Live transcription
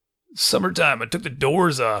Summertime, I took the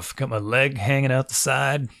doors off, got my leg hanging out the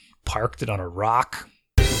side, parked it on a rock.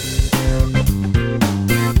 All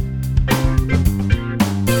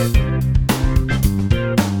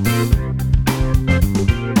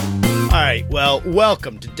right, well,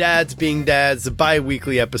 welcome to Dads Being Dads, the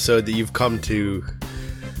bi-weekly episode that you've come to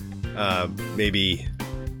maybe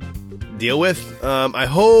deal with. I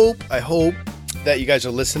hope that you guys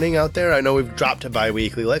are listening out there. I know we've dropped to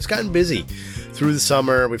bi-weekly. Life's gotten busy through the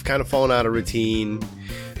summer. We've kind of fallen out of routine.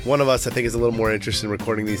 One of us, I think, is a little more interested in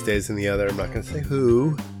recording these days than the other. I'm not going to say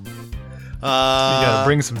who. You gotta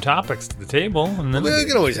bring some topics to the table, and then we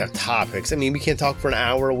can always have topics. I mean, we can't talk for an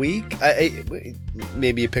hour a week.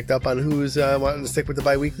 Maybe you picked up on who's wanting to stick with the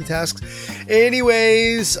bi-weekly tasks.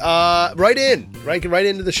 Anyways, write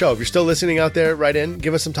into the show. If you're still listening out there, write in.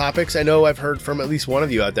 Give us some topics. I know I've heard from at least one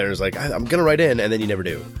of you out there who's like, I'm gonna write in, and then you never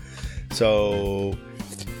do. So,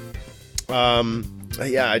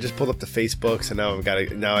 yeah, I just pulled up the Facebooks,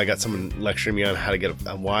 and now I got someone lecturing me on how to get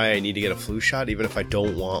on why I need to get a flu shot, even if I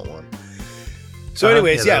don't want one. So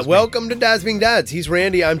anyways, welcome to Dads Being Dads. He's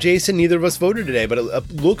Randy. I'm Jason. Neither of us voted today, but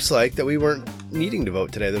it looks like that we weren't needing to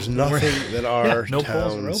vote today. There's nothing that our no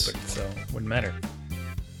polls are open, so it wouldn't matter.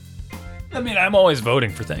 I mean, I'm always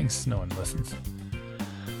voting for things. No one listens.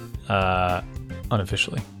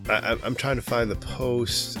 Unofficially. I'm trying to find the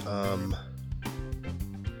post.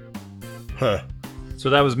 So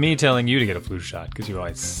that was me telling you to get a flu shot because you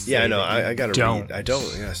always. Yeah, I know. I gotta read. I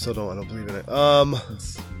don't. Yeah, I still don't. I don't believe in it.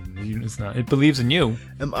 It's not. It believes in you.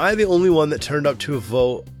 Am I the only one that turned up to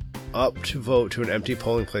vote to an empty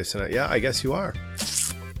polling place tonight? Yeah, I guess you are.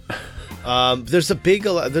 There's a big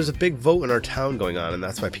vote in our town going on, and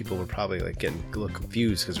that's why people were probably like getting a little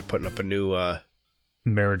confused because they're putting up a new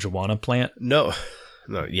marijuana plant. No,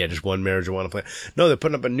 yeah, just one marijuana plant. No, they're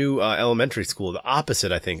putting up a new elementary school, the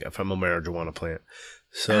opposite, I think, from a marijuana plant.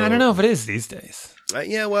 So I don't know if it is these days.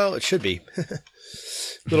 Yeah, well, it should be.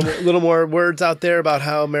 little more words out there about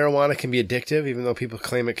how marijuana can be addictive, even though people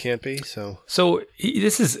claim it can't be. So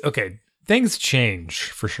this is okay. Things change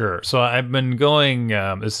for sure. So I've been going.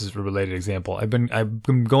 This is a related example. I've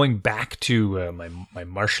been going back to my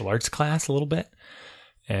martial arts class a little bit,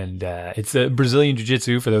 and it's a Brazilian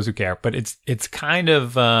jiu-jitsu for those who care. But it's kind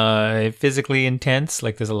of physically intense.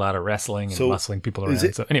 Like there's a lot of wrestling and muscling people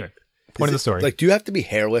around. So anyway. Point of the story. Like, do you have to be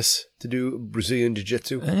hairless to do Brazilian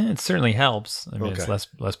jiu-jitsu? It certainly helps. I mean, it's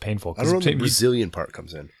less painful. I don't know where the Brazilian part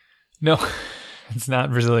comes in. No, it's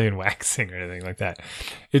not Brazilian waxing or anything like that.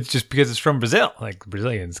 It's just because it's from Brazil. Like,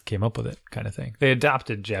 Brazilians came up with it kind of thing. They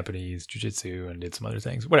adopted Japanese jiu-jitsu and did some other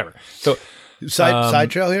things. Whatever. So,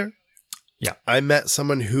 side trail here? Yeah. I met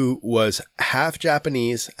someone who was half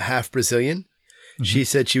Japanese, half Brazilian. Mm-hmm. She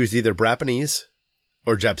said she was either Brapanese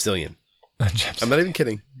or Japzillion. I'm not even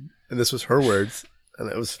kidding. And this was her words. And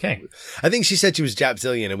it was okay. I think she said she was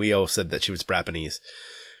Japzillion, and we all said that she was Brapanese.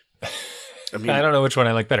 I mean, I don't know which one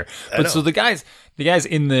I like better. But so the guys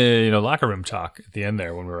in the locker room talk at the end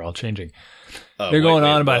there when we were all changing, they're going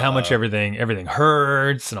on about how much everything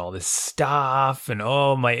hurts and all this stuff and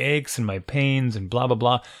my aches and my pains and blah blah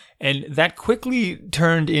blah. And that quickly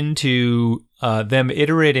turned into them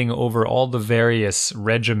iterating over all the various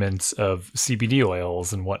regiments of CBD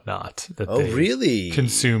oils and whatnot that they really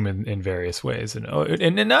consume in various ways,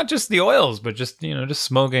 and not just the oils, but just just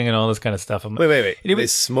smoking and all this kind of stuff. Wait! They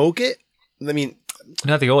smoke it? I mean,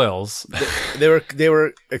 not the oils. They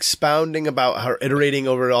were expounding about how iterating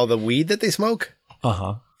over all the weed that they smoke.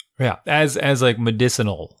 Yeah, as like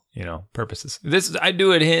medicinal. Purposes. I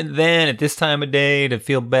do it then at this time of day to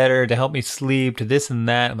feel better, to help me sleep, to this and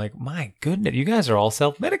that. I'm like, my goodness, you guys are all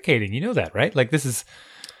self-medicating. You know that, right? Like this is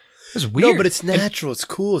weird. No, but it's natural. It's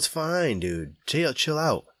cool. It's fine, dude. Chill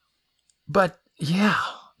out. But yeah,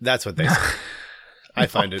 that's what they say. I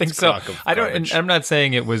find it's so. I don't. And I'm not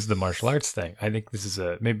saying it was the martial arts thing. I think this is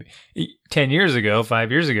maybe 10 years ago,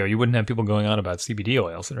 5 years ago, you wouldn't have people going on about CBD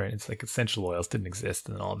oils, right? It's like essential oils didn't exist,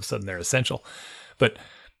 and then all of a sudden they're essential. But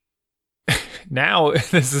now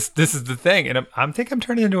this is the thing, and I'm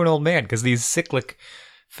turning into an old man because these cyclic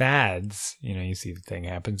fads, you see the thing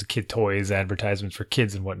happens, kid toys, advertisements for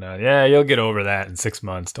kids and whatnot. Yeah, you'll get over that in 6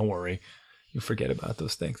 months. Don't worry, you forget about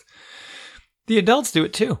those things. The adults do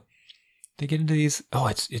it too. They get into these. Oh,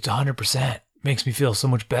 it's 100%. Makes me feel so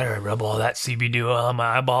much better. I rub all that CBD oil on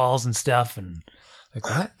my eyeballs and stuff, and like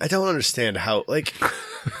what? I don't understand how I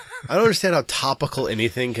don't understand how topical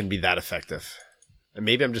anything can be that effective. And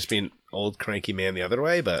maybe I'm just being old cranky man the other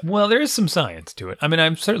way, but well, there is some science to it. I mean,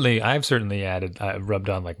 I've certainly rubbed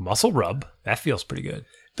on like muscle rub. That feels pretty good.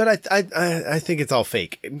 But I think it's all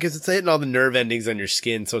fake because it's hitting all the nerve endings on your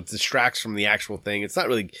skin, so it distracts from the actual thing. It's not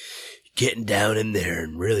really getting down in there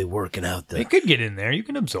and really working out the It could get in there. You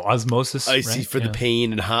can absorb osmosis. icy right? for the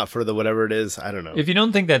pain and hot for the whatever it is. I don't know. If you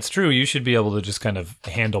don't think that's true, you should be able to just kind of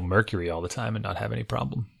handle mercury all the time and not have any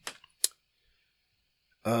problem.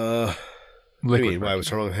 What do you mean? Why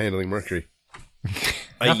was wrong with handling mercury?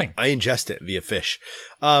 Nothing. I ingest it via fish.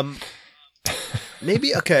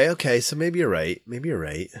 Maybe okay. So maybe you're right.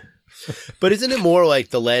 But isn't it more like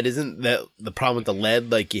the lead? Isn't that the problem with the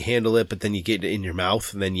lead? Like you handle it, but then you get it in your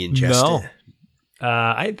mouth and then you ingest it.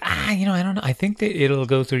 I don't know. I think that it'll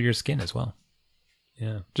go through your skin as well.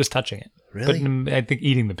 Yeah, just touching it. Really? But I think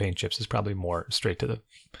eating the paint chips is probably more straight to the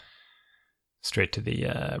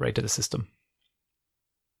right to the system.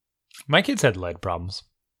 My kids had lead problems.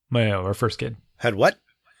 Our first kid Had what?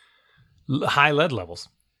 high lead levels.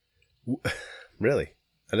 Really?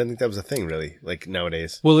 I didn't think that was a thing. Really, like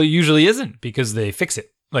nowadays. Well, it usually isn't because they fix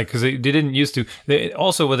it. Like, because they didn't used to. They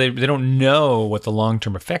don't know what the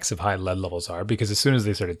long-term effects of high lead levels are because as soon as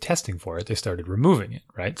they started testing for it, they started removing it,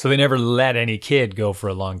 right? So they never let any kid go for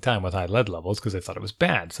a long time with high lead levels because they thought it was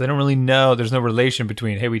bad. So they don't really know. There's no relation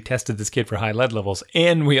between, hey, we tested this kid for high lead levels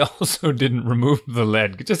and we also didn't remove the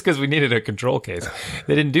lead just because we needed a control case.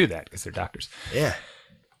 They didn't do that because they're doctors. Yeah.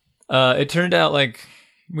 It turned out like,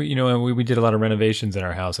 we did a lot of renovations in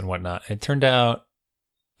our house and whatnot. It turned out,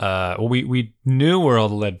 we knew where all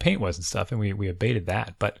the lead paint was and stuff, and we abated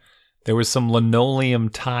that. But there was some linoleum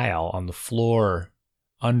tile on the floor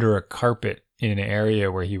under a carpet in an area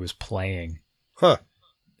where he was playing. Huh.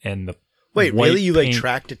 And the Wait, white really? You paint,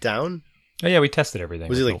 tracked it down? Oh yeah, we tested everything.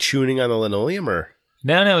 Was he like tuning on the linoleum or?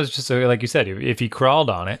 No, it was just like you said. If he crawled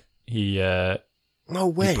on it, he No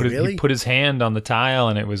way, he put his hand on the tile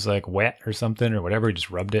and it was like wet or something or whatever. He just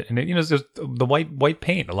rubbed it, and it, it's just the white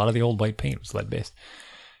paint. A lot of the old white paint was lead based.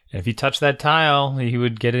 And if he touched that tile, he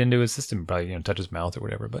would get it into his system. Probably, touch his mouth or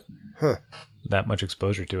whatever. But that much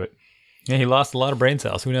exposure to it. Yeah, he lost a lot of brain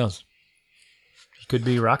cells. Who knows? He could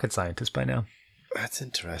be a rocket scientist by now. That's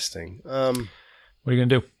interesting. What are you gonna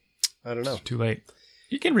do? I don't know. It's too late.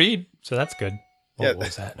 You can read, so that's good. Yeah. What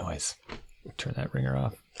was that noise? Turn that ringer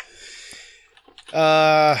off.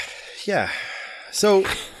 Yeah. So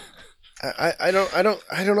I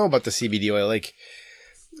don't know about the CBD oil. Like,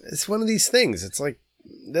 it's one of these things. It's like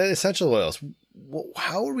the essential oils.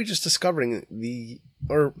 How are we just discovering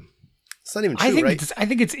or it's not even true, right? I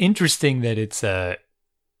think it's interesting that it's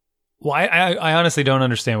well, I honestly don't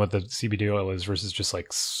understand what the CBD oil is versus just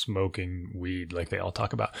like smoking weed like they all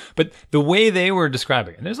talk about. But the way they were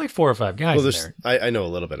describing it, and there's like 4 or 5 guys in there. I know a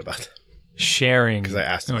little bit about it. Sharing. Because I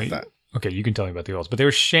asked them about that. Okay, you can tell me about the oils. But they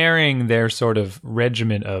were sharing their sort of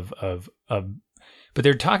regimen of but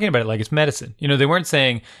they're talking about it like it's medicine. They weren't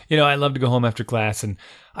saying, I love to go home after class and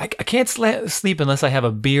I can't sleep unless I have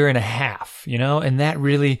a beer and a half, and that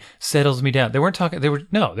really settles me down. They weren't talking, they were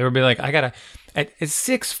being like, at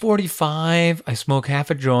 6:45, I smoke half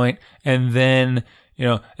a joint and then,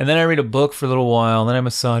 and then I read a book for a little while and then I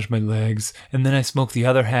massage my legs and then I smoke the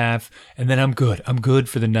other half and then I'm good. I'm good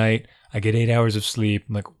for the night. I get 8 hours of sleep.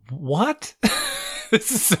 I'm like, what? This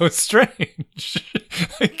is so strange.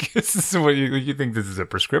 Like, this is what you think this is a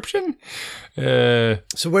prescription?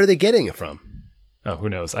 So where are they getting it from? Oh, who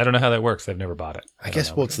knows? I don't know how that works. I've never bought it. I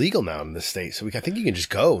guess, it's legal now in this state. So I think you can just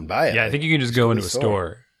go and buy it. Yeah, I think you can just go into a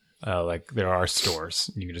store. Like there are stores.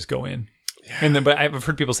 You can just go in. Yeah. And then, but I've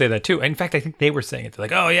heard people say that too. In fact, I think they were saying it. They're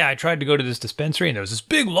like, oh yeah, I tried to go to this dispensary and there was this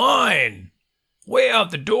big line way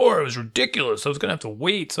out the door. It was ridiculous. I was going to have to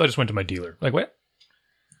wait. So I just went to my dealer. Like, what?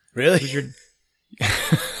 Really? You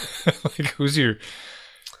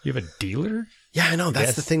have a dealer? Yeah, I know.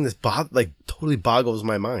 That's the thing that totally boggles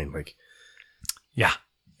my mind. Like, yeah.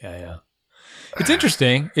 It's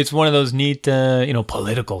interesting. It's one of those neat,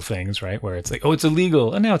 political things, right? Where it's like, oh, it's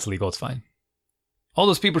illegal. And now it's legal. It's fine. All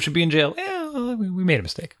those people should be in jail. Yeah, we made a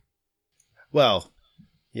mistake. Well,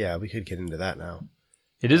 yeah, we could get into that now.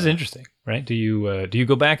 It is interesting, right? Do you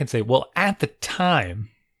go back and say, well, at the time,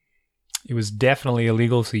 it was definitely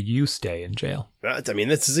illegal, so you stay in jail. I mean,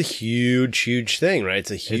 this is a huge thing, right?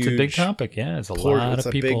 It's a big topic, yeah. It's a lot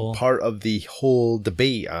of people. It's a big part of the whole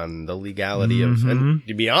debate on the legality of, and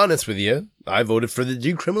to be honest with you, I voted for the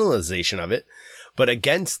decriminalization of it, but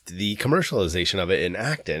against the commercialization of it in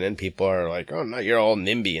Acton. And people are like, oh, no, you're all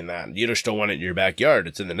NIMBY in that. You just don't want it in your backyard.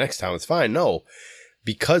 It's in the next town. It's fine. No,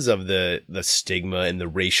 because of the stigma and the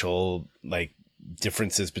racial, like,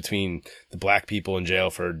 differences between the black people in jail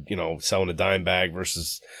for, selling a dime bag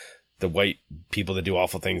versus the white people that do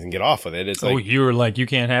awful things and get off with it. It's like, you were like, you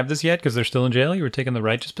can't have this yet because they're still in jail? You were taking the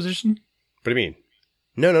righteous position? What do you mean?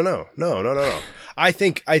 No. I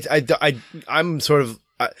think I'm sort of,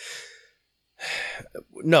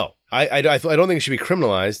 No, I don't think it should be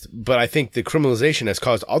criminalized, but I think the criminalization has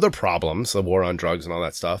caused other problems, the war on drugs and all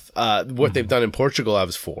that stuff. What they've done in Portugal, I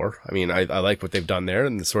was for. I mean, I like what they've done there,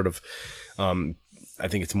 and the sort of, I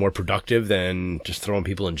think it's more productive than just throwing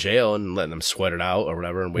people in jail and letting them sweat it out or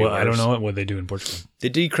whatever. And I don't know what they do in Portugal. They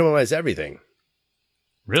decriminalized everything.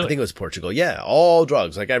 Really? I think it was Portugal. Yeah, all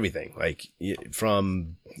drugs, like everything, like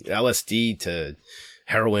from LSD to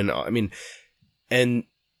heroin. I mean,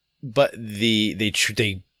 but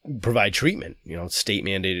they provide treatment, state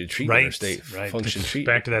mandated treatment or state function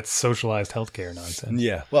treatment. Back to that socialized healthcare nonsense.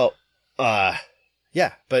 Yeah. Well,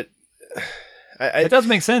 yeah, but it does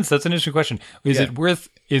make sense. That's an interesting question. Is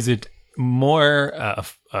it more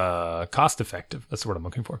cost effective? That's the word I'm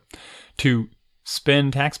looking for. To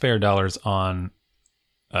spend taxpayer dollars on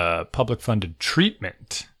public funded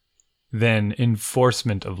treatment than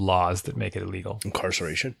enforcement of laws that make it illegal?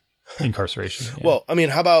 Incarceration. Yeah. Well, I mean,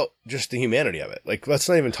 how about just the humanity of it? Like, let's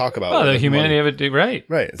not even talk about the humanity of it, right?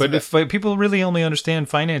 Right. But if people really only understand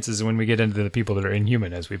finances when we get into the people that are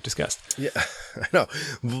inhuman, as we've discussed. Yeah, I know.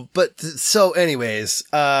 But so, anyways,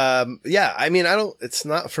 yeah. I mean, it's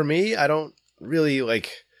not for me. I don't really like.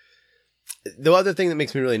 The other thing that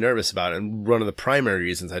makes me really nervous about it, and one of the primary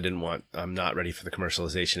reasons I'm not ready for the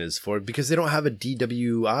commercialization is because they don't have a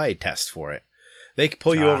DWI test for it. They can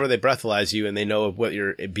pull you over, they breathalyze you, and they know what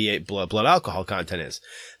your blood alcohol content is.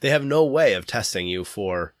 They have no way of testing you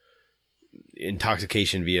for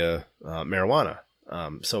intoxication via marijuana.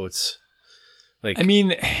 So it's like... I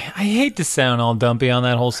mean, I hate to sound all dumpy on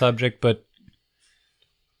that whole subject, but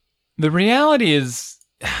the reality is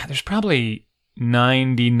there's probably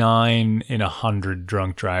 99 in 100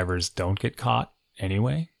 drunk drivers don't get caught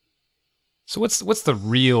anyway. So what's the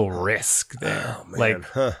real risk there? Oh, man.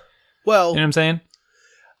 Well, you know what I'm saying?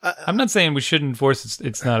 I'm not saying we shouldn't enforce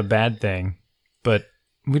it's not a bad thing, but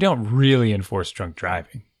we don't really enforce drunk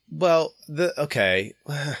driving. Well, okay.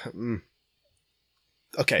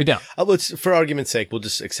 Okay. We don't. For argument's sake, we'll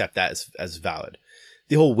just accept that as valid.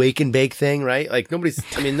 The whole wake and bake thing, right? Like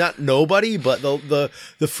not nobody, but the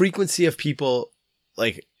frequency of people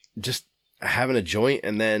like just having a joint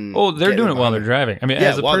and then they're doing it while they're driving. I mean,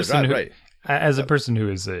 as a person a person who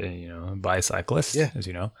is a bicyclist, as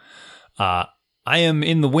you know, I am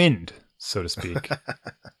in the wind, so to speak.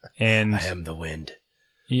 And I am the wind.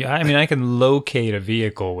 Yeah, I mean, I can locate a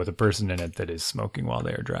vehicle with a person in it that is smoking while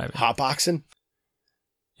they are driving. Hotboxing?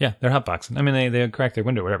 Yeah, they're hotboxing. I mean, they crack their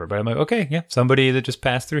window or whatever. But I'm like, okay, yeah, somebody that just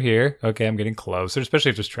passed through here. Okay, I'm getting closer, especially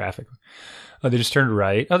if there's traffic. Oh, they just turned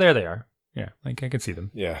right. Oh, there they are. Yeah, like I can see them.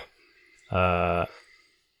 Yeah.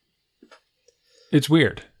 It's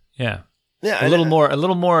weird. Yeah. Yeah, a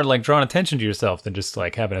little more like drawing attention to yourself than just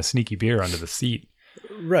like having a sneaky beer under the seat.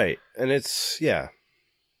 Right. And it's, yeah.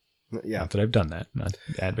 Not that I've done that. I'm not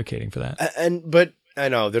advocating for that. But I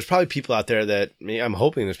know there's probably people out there that I'm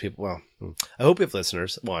hoping there's people. Well, I hope we have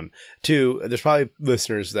listeners. 1, 2. There's probably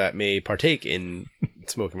listeners that may partake in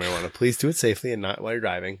smoking marijuana. Please do it safely and not while you're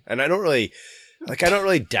driving. And I don't really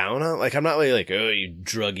down on. Like I'm not really like, oh, you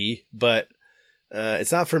druggy. But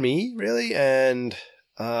it's not for me really. And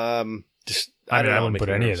just I wouldn't put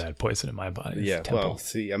any of that poison in my body. Yeah, well,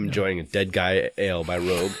 see, I'm enjoying a Dead Guy Ale by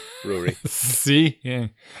Rogue Brewery. See? Yeah.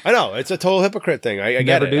 I know, it's a total hypocrite thing. I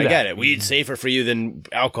get it. I get it. Weed's safer for you than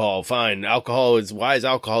alcohol. Fine. Why is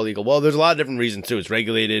alcohol legal? Well, there's a lot of different reasons too. It's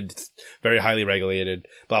regulated, it's very highly regulated,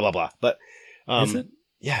 blah, blah, blah. But, is it?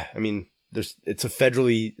 Yeah, I mean, it's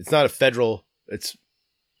federally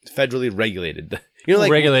regulated.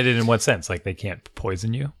 Regulated in what sense? Like they can't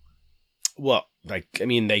poison you? Well, like, I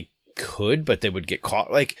mean, they could, but they would get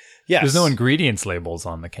caught. Like, yes. There's no ingredients labels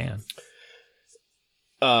on the can.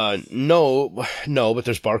 No, but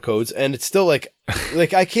there's barcodes, and it's still like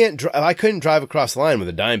I couldn't drive across the line with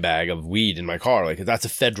a dime bag of weed in my car. Like that's a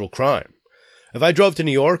federal crime. If I drove to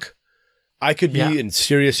New York, I could be in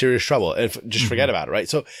serious trouble and just forget about it. Right.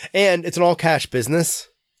 So, and it's an all cash business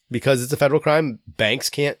because it's a federal crime. Banks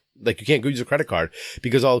can't, you can't use a credit card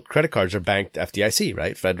because all credit cards are banked FDIC,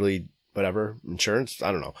 right? Federally. Whatever insurance,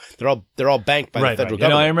 I don't know. They're all banked by the federal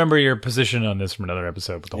government. I remember your position on this from another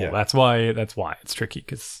episode. But the whole that's why it's tricky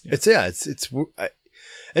because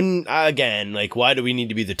and again, like, why do we need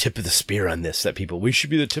to be the tip of the spear on this? We should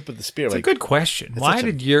be the tip of the spear. It's a good question. Why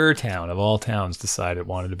did your town of all towns decide it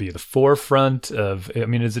wanted to be the forefront of? I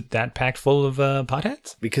mean, is it that packed full of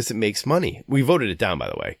potheads? Because it makes money. We voted it down, by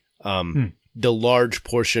the way. The large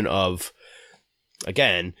portion of,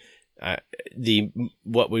 again.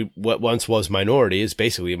 what once was minority is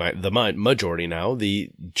basically the majority now. The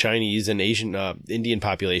Chinese and Asian Indian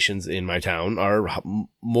populations in my town are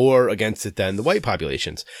more against it than the white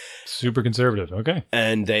populations. Super conservative. Okay.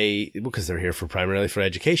 And because they're here primarily for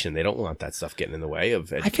education. They don't want that stuff getting in the way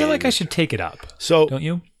of education. I feel like I should take it up. So don't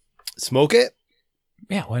you? Smoke it.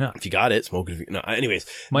 Yeah, why not? If you got it, smoke it. No, anyways.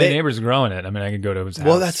 My neighbor's growing it. I mean, I could go to his house.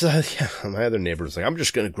 Well, that's, my other neighbor was like, I'm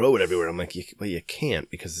just going to grow it everywhere. I'm like, well, you can't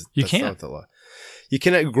because that's not the law. You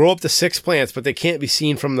can grow up to 6 plants, but they can't be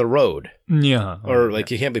seen from the road. Yeah. Or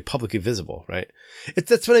you can't be publicly visible, right?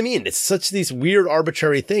 That's what I mean. It's such these weird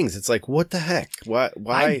arbitrary things. It's like, what the heck? Why?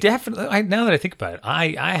 I definitely, now that I think about it,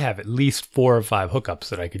 I have at least 4 or 5 hookups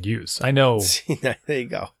that I could use. I know. There you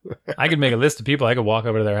go. I could make a list of people. I could walk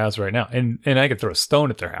over to their house right now and I could throw a stone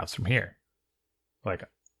at their house from here. Like,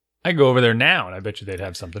 I could go over there now and I bet you they'd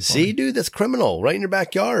have something for me. Dude, that's criminal right in your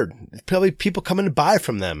backyard. There's probably people coming to buy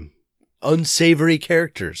from them. Unsavory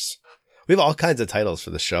characters. We have all kinds of titles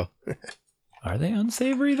for this show. Are they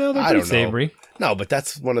unsavory though? They're I pretty don't know. savory. No, but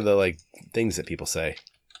that's one of the things that people say.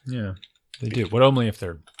 Yeah, they do. But only if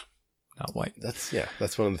they're not white. That's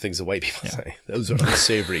one of the things that white people say. Those are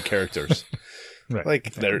unsavory characters. Right.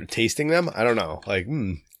 They're tasting them. I don't know.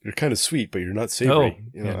 You're kind of sweet, but you're not savory.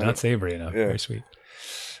 Not savory enough. Yeah. Very sweet.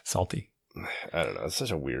 Salty. I don't know. It's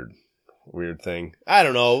such a weird thing. I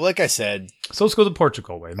don't know. Like I said, so let's go the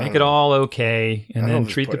Portugal way. Make it all okay, and then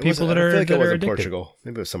treat the people that are addicted. Portugal.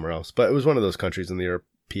 Maybe it was somewhere else, but it was one of those countries in the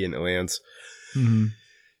European lands. Mm-hmm.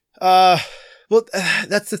 Well,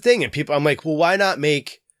 that's the thing. And I'm like, well, why not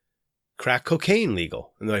make crack cocaine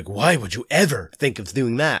legal? And they're like, why would you ever think of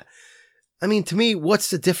doing that? I mean, to me, what's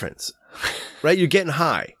the difference? Right? You're getting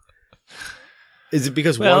high. Is it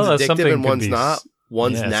because one's addictive and one's not?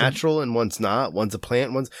 One's natural and one's not. One's a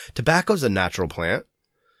plant. Tobacco's a natural plant.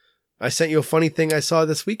 I sent you a funny thing I saw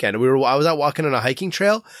this weekend. I was out walking on a hiking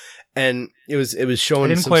trail, and it was showing.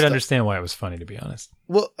 I didn't quite understand why it was funny, to be honest.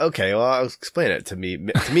 Well, okay. Well, I'll explain it to me.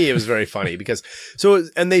 To me, it was very funny because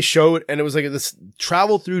and they showed, and it was like this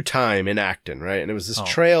travel through time in Acton, right? And it was this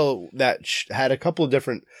trail that had a couple of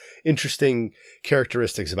different interesting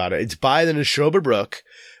characteristics about it. It's by the Neshoba Brook,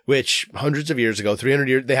 which hundreds of years ago, 300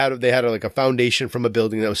 years, they had a foundation from a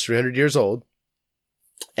building that was 300 years old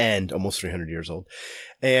and almost 300 years old.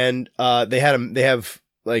 And, they have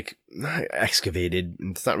excavated,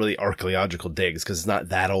 it's not really archaeological digs because it's not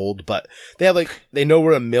that old, but they have they know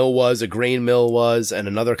where a mill was, a grain mill was, and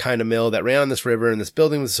another kind of mill that ran on this river, and this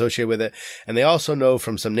building was associated with it. And they also know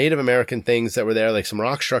from some Native American things that were there, like some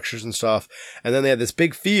rock structures and stuff. And then they had this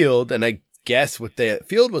big field, and I guess what the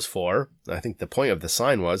field was for, I think the point of the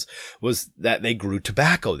sign was that they grew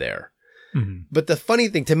tobacco there. Mm-hmm. But the funny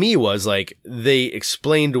thing to me was they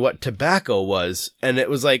explained what tobacco was, and it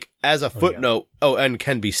was as a footnote, and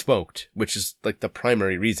can be smoked, which is the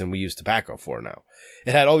primary reason we use tobacco for now.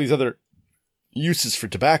 It had all these other uses for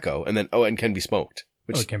tobacco, and then, and can be smoked.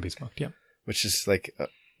 It can be smoked, yeah. Which is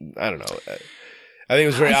I don't know. I think it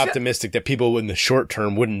was very optimistic that people in the short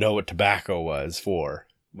term wouldn't know what tobacco was for.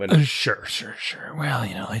 Sure. Well,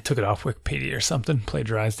 I took it off Wikipedia or something,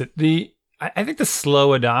 plagiarized it. I think the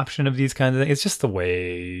slow adoption of these kinds of things, it's just the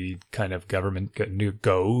way kind of government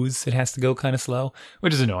goes. It has to go kind of slow,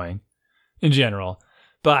 which is annoying in general.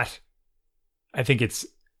 But I think it's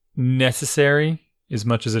necessary as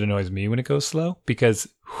much as it annoys me when it goes slow, because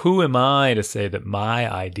who am I to say that my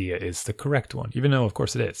idea is the correct one, even though, of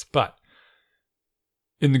course, it is. But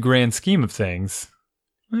in the grand scheme of things,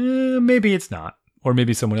 maybe it's not. Or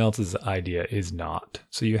maybe someone else's idea is not.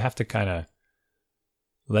 So you have to kind of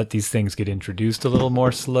let these things get introduced a little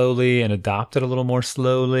more slowly and adopted a little more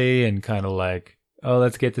slowly, and kind of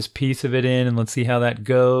let's get this piece of it in and let's see how that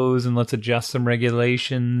goes, and let's adjust some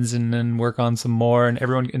regulations and then work on some more. And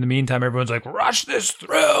everyone, in the meantime, everyone's like, rush this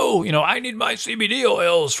through. I need my CBD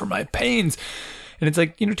oils for my pains. And it's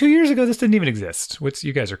 2 years ago, this didn't even exist.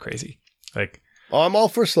 You guys are crazy. Oh, I'm all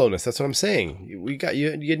for slowness. That's what I'm saying.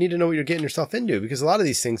 You need to know what you're getting yourself into, because a lot of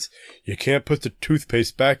these things, you can't put the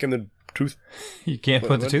toothpaste back in the tooth. You can't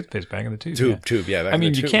put the toothpaste back in the tube. Tube, yeah. I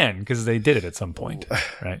mean, you can, because they did it at some point,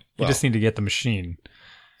 right? You just need to get the machine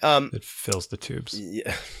that fills the tubes.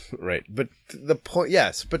 Yeah, right. But the point,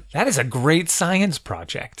 yes, but that is a great science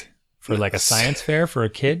project for a science fair for a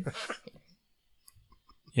kid.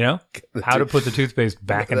 How to put the toothpaste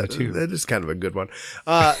back in the tube. That is kind of a good one.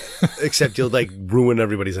 Except you'll ruin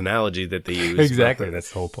everybody's analogy that they use. Exactly. That's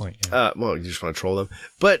the whole point. Yeah. Well, you just want to troll them.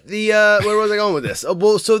 But where was I going with this?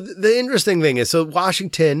 So the interesting thing is,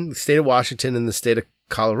 Washington, the state of Washington and the state of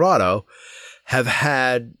Colorado have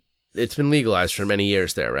it's been legalized for many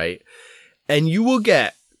years there, right? And you will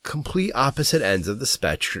get complete opposite ends of the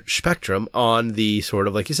spectrum on the sort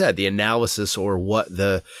of, like you said, the analysis or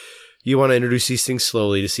you want to introduce these things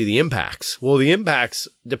slowly to see the impacts. Well, the impacts,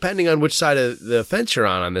 depending on which side of the fence you're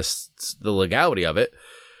on this, the legality of it.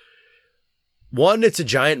 One, it's a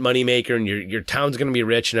giant moneymaker, and your town's going to be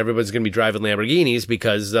rich, and everybody's going to be driving Lamborghinis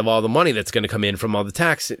because of all the money that's going to come in from all the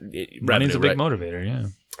tax revenue. Money's a big motivator, yeah.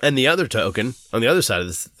 And the other token, on the other side of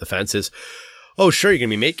the fence is, oh, sure, you're going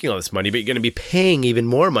to be making all this money, but you're going to be paying even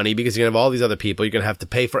more money because you're going to have all these other people. You're going to have to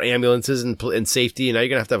pay for ambulances and safety, and now you're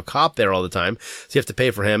going to have a cop there all the time. So you have to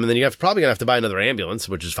pay for him, and then you're probably going to have to buy another ambulance,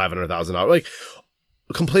 which is $500,000. Like,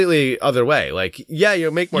 completely other way. Like, yeah,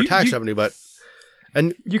 you'll make more tax revenue, but...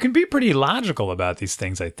 And you can be pretty logical about these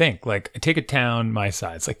things, I think. Like, take a town my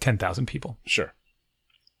size, like 10,000 people. Sure.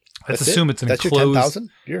 Let's assume it's an enclosed... That's your 10,000?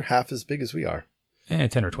 You're half as big as we are.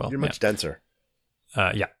 10 or 12. You're much denser.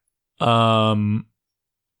 Yeah.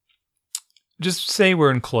 Just say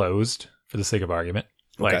we're enclosed for the sake of argument.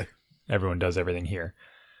 Like everyone does everything here.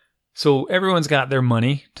 So everyone's got their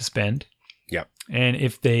money to spend. Yeah. And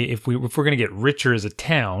if we're going to get richer as a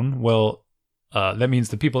town, well, that means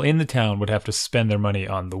the people in the town would have to spend their money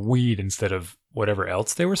on the weed instead of whatever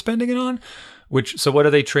else they were spending it on. So what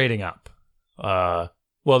are they trading up?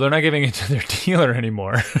 Well, they're not giving it to their dealer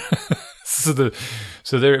anymore.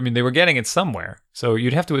 They were getting it somewhere. So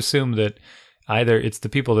you'd have to assume that either it's the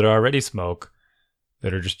people that already smoke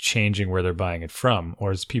that are just changing where they're buying it from,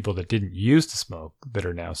 or it's people that didn't used to smoke that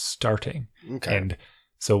are now starting. Okay. And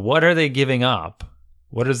so what are they giving up?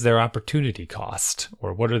 What is their opportunity cost?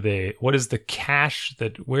 Or what is the cash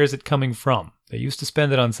where is it coming from? They used to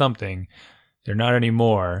spend it on something. They're not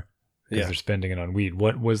anymore because they're spending it on weed.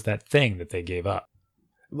 What was that thing that they gave up?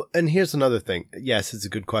 And here's another thing. Yes, it's a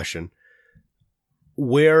good question.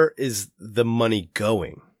 Where is the money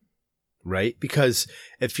going? Right? Because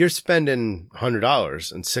if you're spending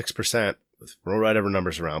 $100 and 6%, we'll write whatever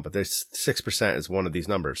numbers around, but there's 6% is one of these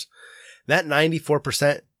numbers. That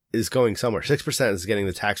 94% is going somewhere. 6% is getting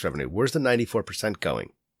the tax revenue. Where's the 94%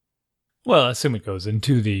 going? Well, I assume it goes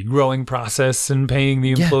into the growing process and paying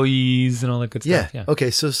the employees and all that good stuff. Yeah.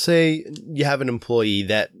 Okay. So say you have an employee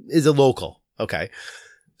that is a local. Okay.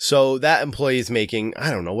 So that employee is making, I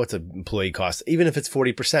don't know, what's an employee cost? Even if it's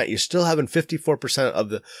 40%, you're still having 54%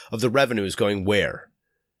 of the revenue is going where?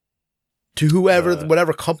 To whoever,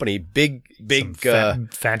 whatever company, big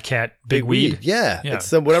fat cat, big weed. Yeah.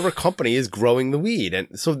 It's whatever company is growing the weed.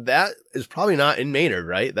 And so that is probably not in Maynard,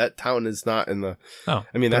 right? That town is not in the, I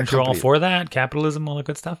mean, aren't you all for that? Capitalism, all that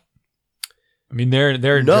good stuff? I mean,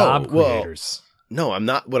 they're job creators. No, I'm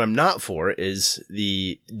not. What I'm not for is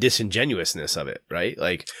the disingenuousness of it, right?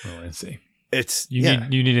 Like, I see. You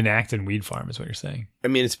need an Acton weed farm, is what you're saying. I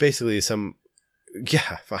mean, it's basically some.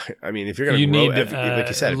 Yeah, I mean, if you're going to grow, like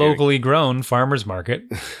you said, locally grown farmers market.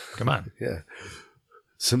 Come on. Yeah,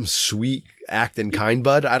 some sweet Acton kind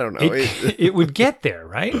bud. I don't know. It would get there,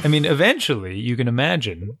 right? I mean, eventually, you can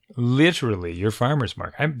imagine literally your farmers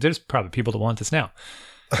market. There's probably people that want this now.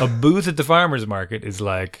 A booth at the farmer's market is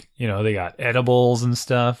like, they got edibles and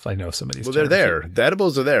stuff. I know some of these. Well, they're there. The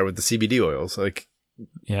edibles are there with the CBD oils. Like,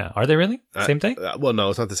 yeah. Are they really? Same thing? Well, no,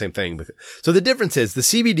 it's not the same thing. So the difference is the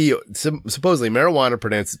CBD, supposedly marijuana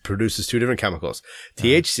produces two different chemicals,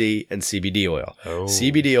 THC and CBD oil. Oh.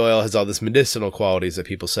 CBD oil has all this medicinal qualities that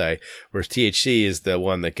people say, whereas THC is the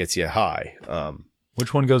one that gets you high.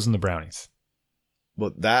 Which one goes in the brownies?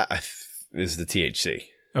 Well, that is the THC.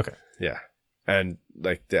 Okay. Yeah. And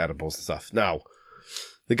like the edibles and stuff. Now,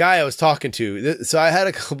 the guy I was talking to, so I had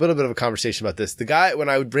a little bit of a conversation about this. The guy, when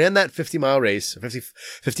I ran that 50-mile race,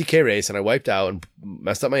 50K race, and I wiped out and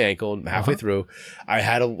messed up my ankle halfway through, I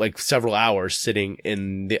had several hours sitting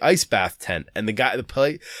in the ice bath tent. And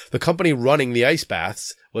the company running the ice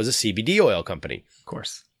baths was a CBD oil company. Of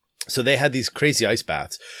course. So they had these crazy ice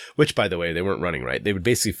baths, which, by the way, they weren't running right. They would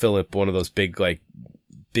basically fill up one of those big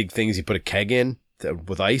things you put a keg in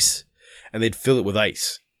with ice. And they'd fill it with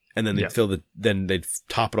ice, and then they'd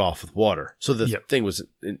top it off with water. So the thing was,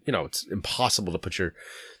 it's impossible to put your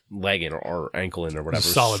leg in or ankle in or whatever.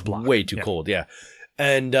 Solid block. Way too cold. Yeah.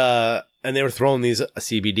 And they were throwing these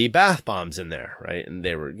CBD bath bombs in there. Right. And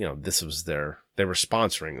they were, they were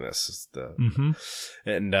sponsoring this.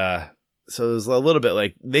 And, so it was a little bit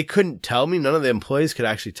like they couldn't tell me. None of the employees could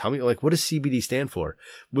actually tell me, like, what does CBD stand for?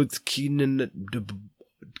 What's they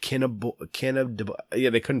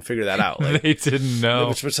couldn't figure that out. Like, they didn't know,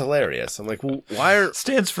 which was hilarious. I'm like, well, why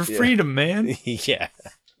stands for freedom, man. Yeah.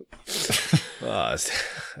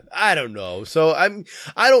 I don't know. So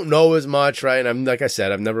I don't know as much, right? And I'm, like I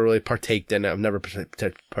said, I've never really partaken in it. I've never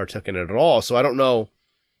partook in it at all. So I don't know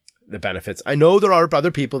the benefits. I know there are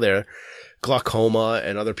other people there glaucoma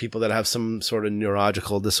and other people that have some sort of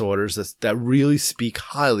neurological disorders that really speak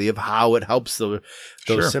highly of how it helps those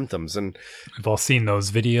symptoms. And we've all seen those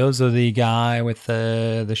videos of the guy with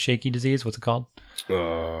the shaky disease. What's it called?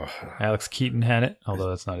 Alex Keaton had it, although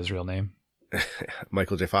that's not his real name.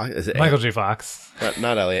 Michael J. Fox? Is it Michael J. Fox?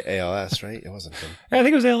 Not ALS, right? It wasn't him. Yeah, I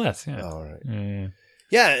think it was ALS. Yeah. Oh, right. Yeah.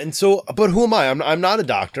 Yeah, and so, but who am I? I'm not a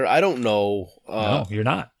doctor. I don't know. No, you're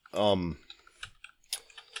not.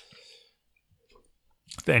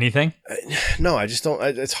 Anything? No, I just don't.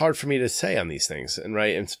 It's hard for me to say on these things, and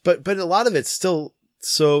right, and but a lot of it's still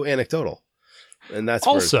so anecdotal, and that's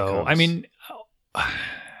also. I mean,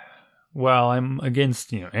 well, I'm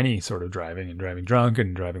against any sort of driving and driving drunk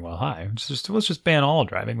and driving while high. Let's just ban all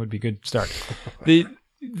driving would be a good start.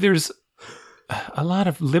 There's a lot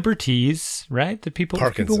of liberties, right? That people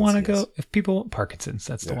want to go. If people Parkinson's,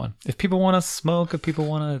 that's the one. If people want to smoke, if people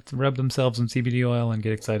want to rub themselves in CBD oil and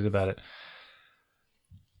get excited about it,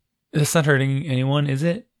 it's not hurting anyone, is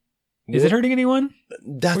it? Is it hurting anyone?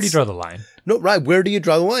 Where do you draw the line? No, right. Where do you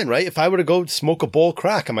draw the line, right? If I were to go smoke a bowl of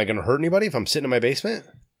crack, am I going to hurt anybody if I'm sitting in my basement?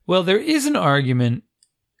 Well, there is an argument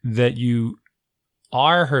that you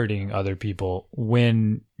are hurting other people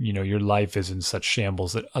when, your life is in such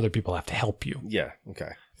shambles that other people have to help you. Yeah.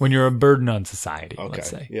 Okay. When you're a burden on society, let's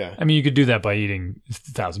say. Yeah. I mean, you could do that by eating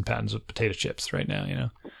 1,000 pounds of potato chips right now,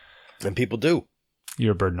 And people do.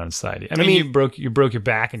 You're a burden on society. I mean, you broke your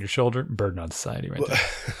back and your shoulder, burden on society right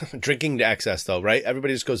there. Drinking to excess, though, right?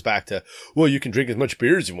 Everybody just goes back to, well, you can drink as much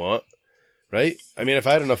beer as you want, right? I mean, if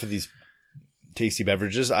I had enough of these tasty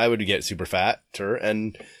beverages, I would get super fat,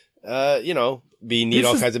 and, need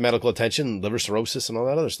all kinds of medical attention, liver cirrhosis, and all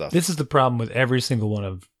that other stuff. This is the problem with every single one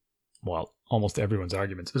of, almost everyone's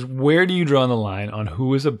arguments, is where do you draw the line on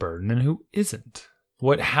who is a burden and who isn't?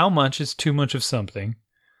 How much is too much of something?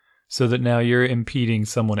 So that now you're impeding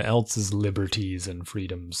someone else's liberties and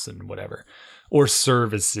freedoms and whatever, or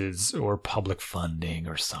services or public funding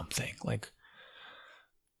or something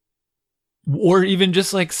or even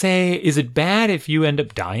just say, is it bad if you end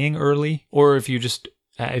up dying early, or if you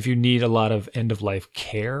need a lot of end of life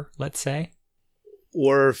care, let's say,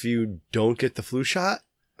 or if you don't get the flu shot?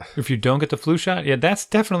 If you don't get the flu shot, yeah, that's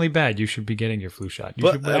definitely bad. You should be getting your flu shot.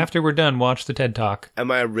 After we're done, watch the TED Talk. Am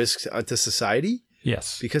I a risk to society?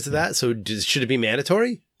 Yes. Because of that? So should it be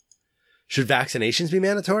mandatory? Should vaccinations be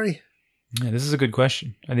mandatory? Yeah, this is a good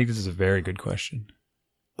question. I think this is a very good question.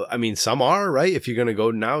 I mean, some are, right? If you're going to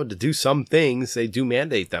go now to do some things, they do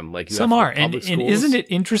mandate them. Some are. And isn't it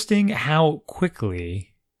interesting how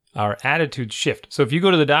quickly our attitudes shift? So if you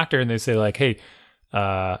go to the doctor and they say hey,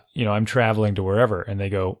 I'm traveling to wherever, and they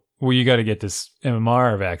go, well, you got to get this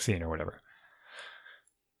MMR vaccine or whatever.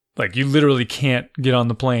 You literally can't get on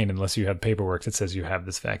the plane unless you have paperwork that says you have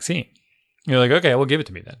this vaccine. You're like, okay, well, give it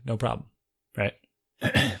to me then. No problem. Right?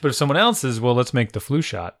 But if someone else says, well, let's make the flu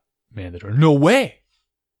shot mandatory. No way.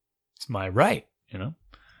 It's my right,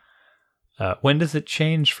 When does it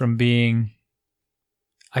change from being...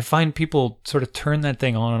 I find people sort of turn that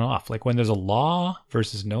thing on and off. When there's a law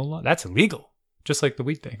versus no law, that's illegal. Just like the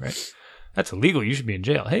weed thing, right? That's illegal. You should be in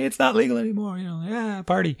jail. Hey, it's not legal anymore.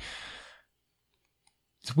 Party.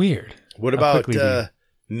 It's weird. What about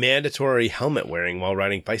mandatory helmet wearing while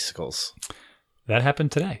riding bicycles? That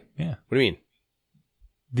happened today. Yeah. What do you mean?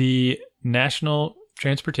 The National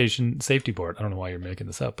Transportation Safety Board. I don't know why you're making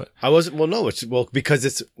this up, but I wasn't. Well, no. Because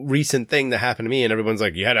it's a recent thing that happened to me, and everyone's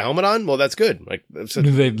like, "You had a helmet on? Well, that's good."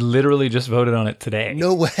 They literally just voted on it today.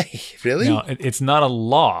 No way. Really? No, it's not a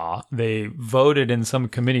law. They voted in some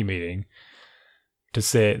committee meeting to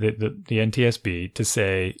say that the NTSB to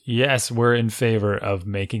say, yes, we're in favor of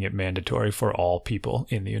making it mandatory for all people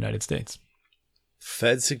in the United States.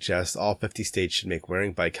 Fed suggests all 50 states should make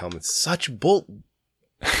wearing bike helmets. Such bull.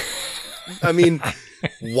 I mean,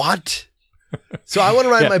 what? So I want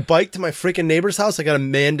to ride my bike to my freaking neighbor's house. I got to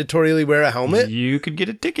mandatorily wear a helmet. You could get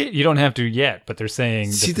a ticket. You don't have to yet, but they're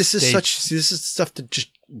saying. See, this is stuff to just.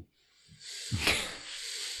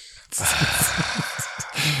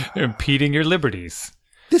 They're impeding your liberties.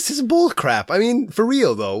 This is bull crap. I mean, for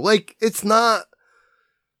real though. It's not.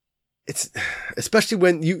 It's especially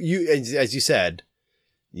when you as you said,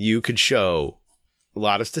 you could show a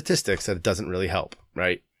lot of statistics that it doesn't really help,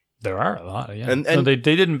 right? There are a lot, yeah. And so they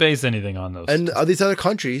didn't base anything on those. And these other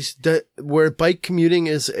countries where bike commuting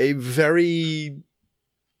is a very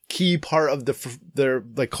key part of their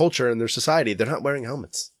culture and their society, they're not wearing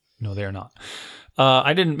helmets. No, they're not.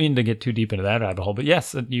 I didn't mean to get too deep into that rabbit hole, but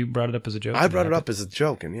yes, you brought it up as a joke. I brought it up as a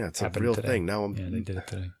joke, and it's a real thing. Now they did it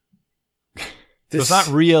today. So it's not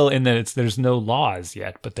real in that there's no laws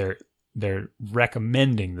yet, but they're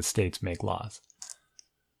recommending the states make laws.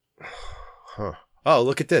 Huh. Oh,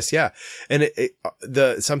 look at this. Yeah. And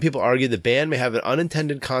some people argue the ban may have an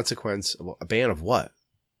unintended consequence. A ban of what?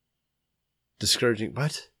 Discouraging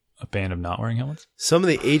what? A ban of not wearing helmets? Some of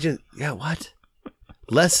the agent, what?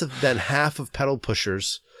 Less than half of pedal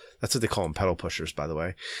pushers, that's what they call them, pedal pushers, by the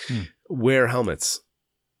way, wear helmets.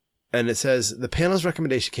 And it says the panel's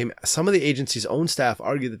recommendation came. Some of the agency's own staff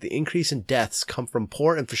argue that the increase in deaths come from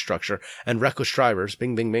poor infrastructure and reckless drivers.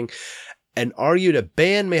 Bing, bing, bing. And argued a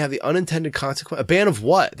ban may have the unintended consequence. A ban of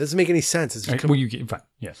what? It doesn't make any sense. It's well, fine.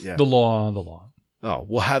 Yes. Yeah. The law. Oh,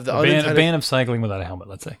 we'll have the a ban of cycling without a helmet,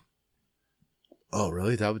 let's say. Oh,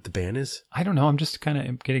 really? Is that what the ban is? I don't know. I'm just kind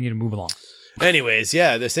of getting you to move along. Anyways,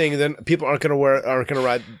 yeah, they're saying that people aren't going to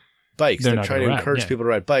ride bikes. They're trying to encourage people to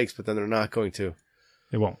ride bikes, but then they're not going to.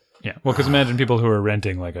 They won't. Yeah. Well, because imagine people who are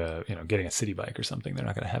renting getting a city bike or something. They're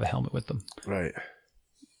not going to have a helmet with them. Right.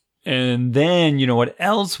 And then, what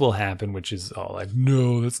else will happen, which is all like,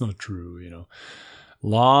 no, that's not true.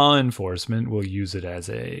 Law enforcement will use it as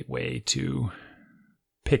a way to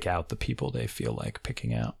pick out the people they feel like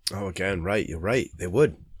picking out. Oh, again, right. You're right. They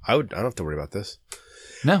would. I don't have to worry about this.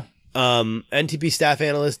 No. NTP staff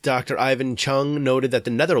analyst Dr. Ivan Chung noted that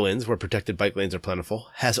the Netherlands, where protected bike lanes are plentiful,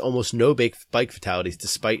 has almost no bike fatalities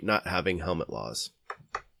despite not having helmet laws.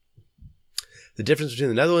 The difference between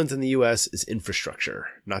the Netherlands and the U.S. is infrastructure.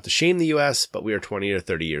 Not to shame the U.S., but we are 20 or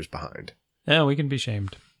 30 years behind. Yeah, we can be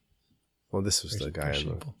shamed. Well, this was the guy.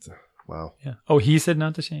 Wow. Yeah. Oh, he said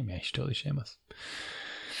not to shame. Yeah, he should totally shame us.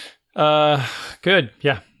 Good.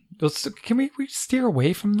 Yeah. Can we steer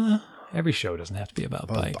away from the... Every show doesn't have to be about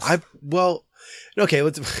bikes. Okay.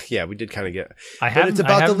 We did kind of get... But it's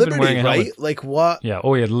about the liberty, right? Like what... Yeah.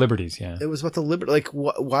 Oh, yeah, the liberties, yeah. It was about the liberty. Like,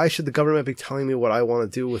 why should the government be telling me what I want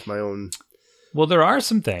to do with my own... Well, there are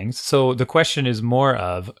some things. So the question is more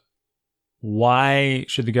of why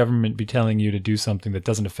should the government be telling you to do something that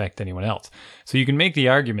doesn't affect anyone else? So you can make the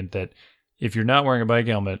argument that if you're not wearing a bike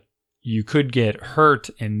helmet, you could get hurt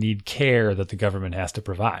and need care that the government has to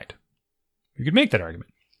provide. You could make that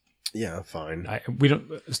argument. Yeah, fine.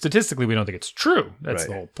 Statistically, we don't think it's true. That's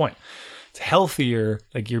the whole point. It's healthier.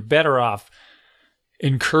 Like, you're better off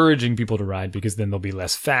encouraging people to ride because then they'll be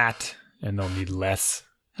less fat and they'll need less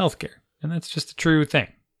healthcare. And that's just a true thing.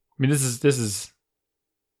 I mean, this is,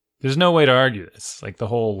 there's no way to argue this. Like the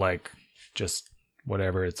whole, just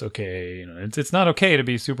whatever, it's okay. It's not okay to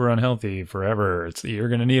be super unhealthy forever. You're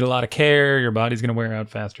going to need a lot of care. Your body's going to wear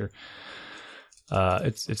out faster.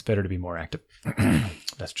 It's better to be more active.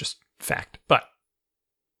 That's just fact. But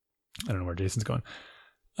I don't know where Jason's going.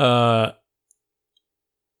 So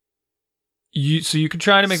you could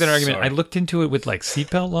try to make that argument. Sorry. I looked into it with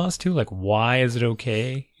seatbelt laws too. Like, why is it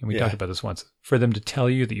okay? And we talked about this once, for them to tell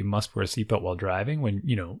you that you must wear a seatbelt while driving when,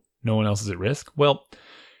 no one else is at risk. Well,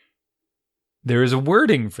 there is a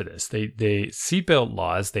wording for this. They seatbelt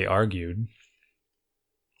laws, they argued.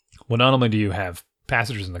 Well, not only do you have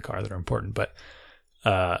passengers in the car that are important, but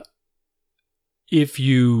if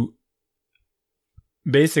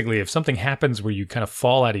something happens where you kind of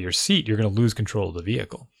fall out of your seat, you're going to lose control of the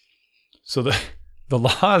vehicle. So the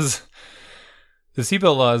laws, the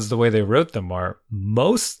seatbelt laws, the way they wrote them are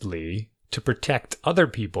mostly to protect other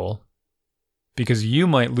people because you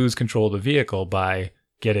might lose control of the vehicle by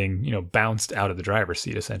getting, bounced out of the driver's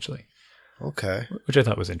seat, essentially. Okay. Which I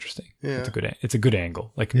thought was interesting. Yeah. It's a good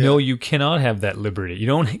angle. No, you cannot have that liberty. You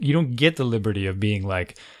don't get the liberty of being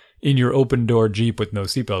in your open door Jeep with no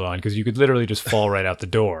seatbelt on, because you could literally just fall right out the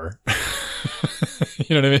door.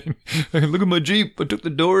 You know what I mean? Look at my Jeep. I took the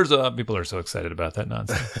doors off. People are so excited about that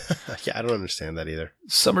nonsense. Yeah, I don't understand that either.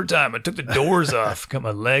 Summertime, I took the doors off. Got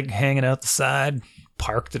my leg hanging out the side.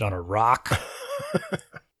 Parked it on a rock.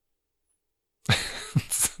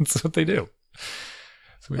 That's what they do.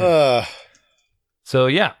 So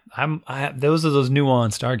yeah, those are those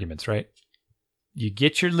nuanced arguments, right? You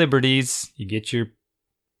get your liberties, you get your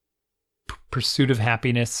pursuit of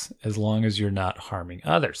happiness as long as you're not harming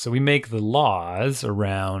others. So we make the laws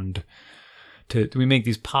we make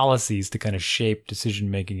these policies to kind of shape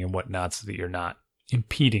decision making and whatnot so that you're not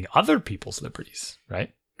impeding other people's liberties,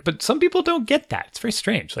 right? But some people don't get that. It's very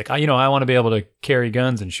strange. I want to be able to carry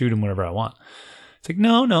guns and shoot them whenever I want. It's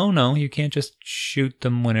no. You can't just shoot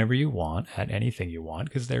them whenever you want at anything you want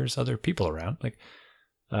because there's other people around.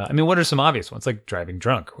 What are some obvious ones? Like driving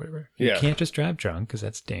drunk or whatever. You can't just drive drunk because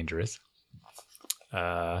that's dangerous.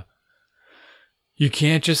 You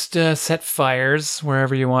can't just set fires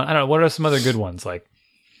wherever you want. I don't know. What are some other good ones? Like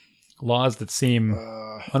laws that seem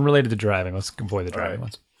unrelated to driving. Let's avoid the driving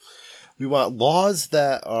ones. We want laws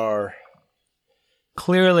that are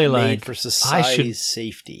clearly made for society's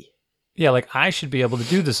safety. Yeah, I should be able to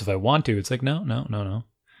do this if I want to. It's no.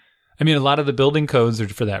 I mean, a lot of the building codes are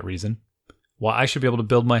for that reason. Well, I should be able to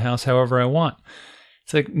build my house however I want.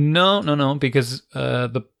 It's like, no, because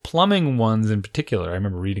the plumbing ones in particular, I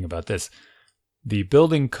remember reading about this. The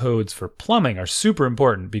building codes for plumbing are super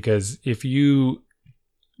important because if you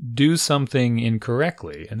do something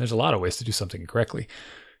incorrectly, and there's a lot of ways to do something incorrectly,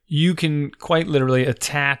 you can quite literally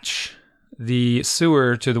attach the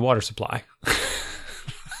sewer to the water supply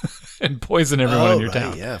and poison everyone in your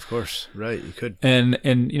town. Yeah, of course. Right, you could. And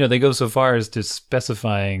they go so far as to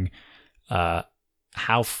specifying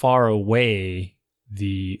how far away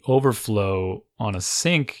the overflow on a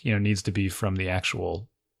sink, needs to be from the actual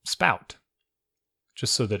spout.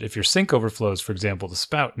 Just so that if your sink overflows, for example, the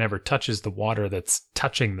spout never touches the water that's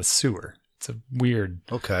touching the sewer. It's a weird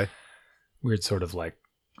sort of like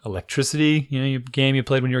electricity, game you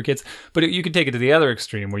played when you were kids. But you could take it to the other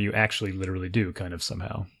extreme where you actually literally do kind of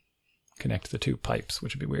somehow connect the two pipes,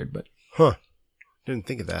 which would be weird. But didn't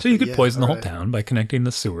think of that. So you could poison the whole town by connecting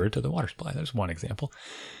the sewer to the water supply. There's one example.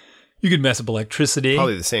 You could mess up electricity.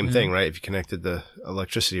 Probably the same thing, right? If you connected the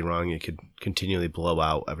electricity wrong, you could continually blow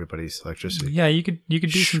out everybody's electricity. Yeah, you could do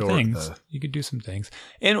some things. You could do some things.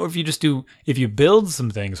 And or if you build some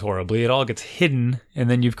things horribly, it all gets hidden, and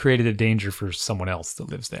then you've created a danger for someone else that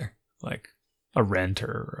lives there, like a renter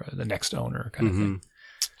or the next owner kind of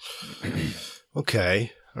thing.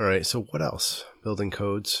 Okay. All right. So what else? Building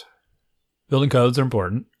codes. Building codes are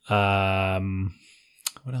important.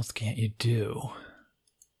 What else can't you do?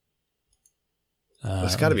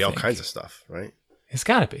 There's got to be all kinds of stuff, right? It's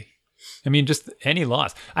got to be. I mean, just any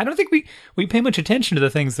laws. I don't think we pay much attention to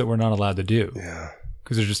the things that we're not allowed to do. Yeah.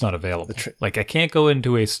 Because they're just not available. Like, I can't go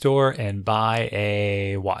into a store and buy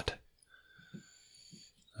a what?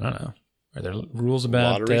 I don't know. Are there rules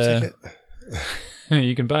about... Lottery ticket?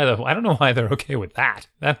 You can buy I don't know why they're okay with that.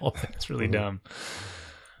 That whole thing's really dumb.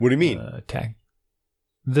 What do you mean?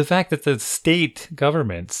 The fact that the state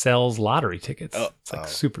government sells lottery tickets. It's like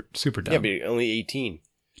super, super dumb. Yeah, but only 18.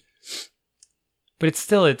 But it's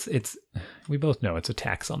still, we both know it's a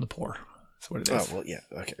tax on the poor. That's what it is. Oh, well, yeah.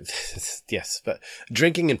 Okay. Yes. But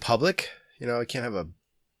drinking in public, I can't have a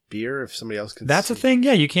beer if somebody else can. That's a thing.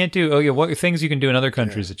 Yeah. You can't do, what things you can do in other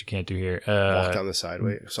countries that you can't do here. Walk down the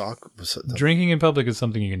sideway. Drinking in public is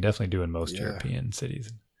something you can definitely do in most European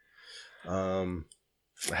cities.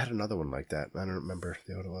 I had another one like that. I don't remember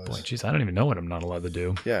what it was. Boy, geez, I don't even know what I'm not allowed to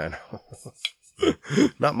do. Yeah, I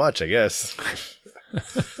know. Not much, I guess.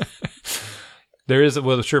 There is,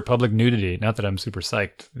 sure, public nudity. Not that I'm super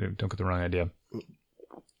psyched. Don't get the wrong idea. What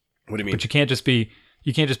do you mean? But you can't just be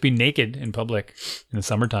naked in public in the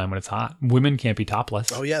summertime when it's hot. Women can't be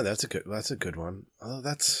topless. Oh yeah, that's a good one. Oh,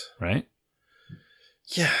 that's right.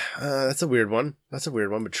 Yeah, that's a weird one. That's a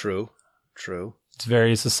weird one, but true. It's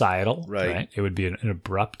very societal, right? It would be an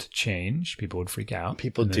abrupt change. People would freak out.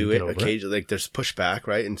 People do it occasionally. Like there's pushback,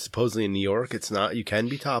 right? And supposedly in New York, it's not. You can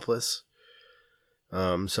be topless.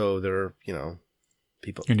 So there are,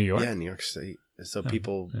 people in New York. Yeah, in New York State. So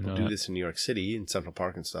people do this in New York City, in Central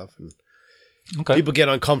Park and stuff, and people get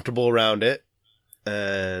uncomfortable around it.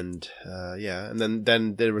 And and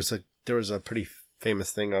then there was a pretty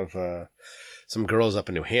famous thing of some girls up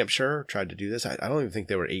in New Hampshire tried to do this. I don't even think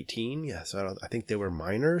they were 18. Yeah, so I think they were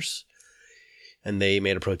minors. And they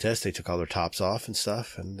made a protest. They took all their tops off and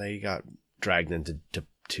stuff, and they got dragged into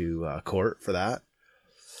court for that.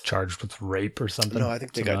 Charged with rape or something? No, I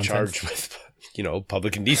think they got charged with,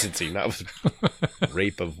 public indecency, not with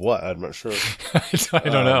rape of what? I'm not sure. I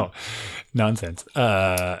don't know. Nonsense.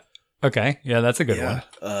 Okay. Yeah, that's a good one.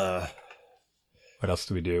 What else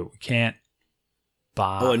do we do? We can't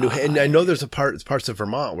buy. Oh, and I know there's parts of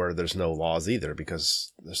Vermont where there's no laws either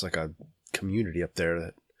because there's like a community up there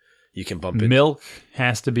that you can bump into. Milk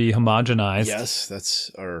has to be homogenized. Yes,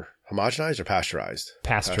 or homogenized or pasteurized?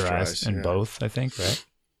 Pasteurized and both, I think, right?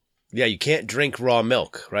 Yeah, you can't drink raw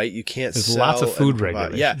milk, right? You can't There's lots of food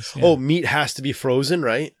regulations. Yeah. Oh, meat has to be frozen,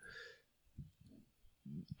 right?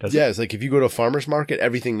 It's like if you go to a farmer's market,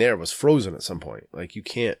 everything there was frozen at some point. Like you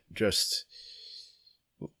can't just...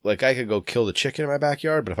 Like I could go kill the chicken in my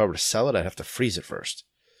backyard, but if I were to sell it, I'd have to freeze it first.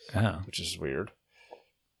 Oh. Which is weird.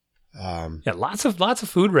 Lots of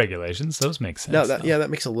food regulations. Those make sense. No, that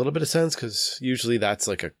makes a little bit of sense because usually that's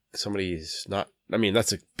like somebody's not... I mean,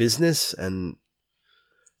 that's a business and...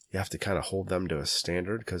 You have to kind of hold them to a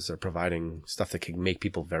standard because they're providing stuff that can make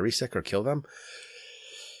people very sick or kill them.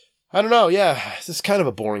 I don't know. Yeah, this is kind of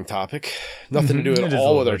a boring topic. Nothing to do at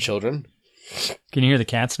all with our children. Can you hear the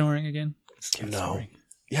cat snoring again? No. Snoring.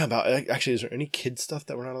 Yeah, actually, is there any kid stuff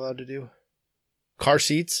that we're not allowed to do? Car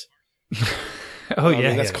seats?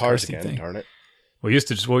 That's cars again, darn it. We used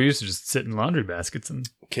to just sit in laundry baskets and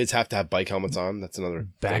Kids have to have bike helmets on. That's another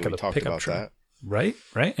back thing. of We the talked pickup about truck. that. Right.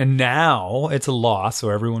 And now it's a law, so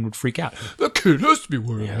everyone would freak out. The kid has to be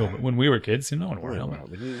wearing a helmet. When we were kids, no one wore a helmet.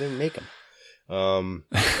 We didn't make them.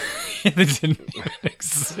 They didn't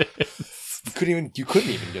exist. You couldn't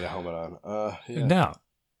even get a helmet on. Yeah. No.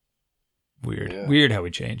 Weird. Yeah. Weird how we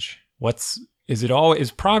change.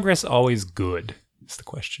 Is progress always good? Is the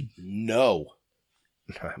question. No,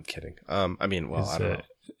 I'm kidding. I don't know.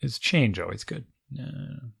 Is change always good?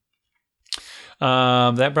 No.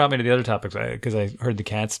 That brought me to the other topics because I heard the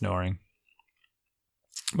cat snoring.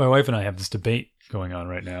 My wife and I have this debate going on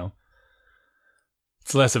right now.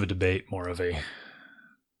 It's less of a debate, more of a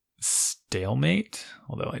stalemate,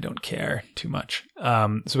 although I don't care too much.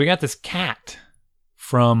 So we got this cat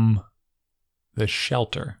from the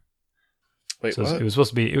shelter. Wait, so what? It was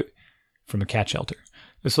supposed to be from a cat shelter.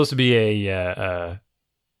 It was supposed to be a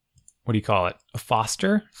what do you call it? A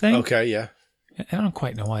foster thing? Okay, yeah. I don't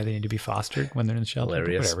quite know why they need to be fostered when they're in the shelter.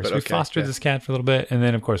 Hilarious, Whatever. but So we okay, fostered yeah. this cat for a little bit, and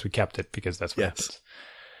then of course we kept it because that's what happens.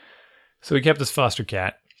 So we kept this foster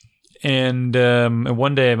cat, and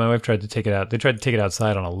one day my wife tried to take it out. They tried to take it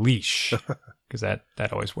outside on a leash because that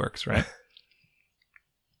always works, right?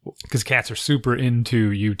 Because cats are super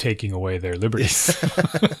into you taking away their liberties.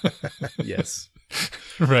 Yes.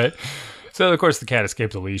 Right? So, of course, the cat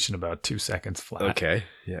escaped the leash in about 2 seconds flat. Okay.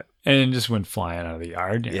 Yeah. And just went flying out of the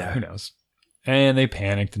yard. Yeah. Who knows? And they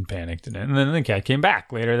panicked. And then the cat came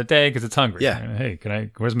back later that day because it's hungry. Yeah.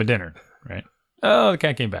 Hey, where's my dinner? Right? Oh, the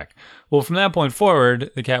cat came back. Well, from that point forward,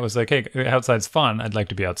 the cat was like, hey, outside's fun. I'd like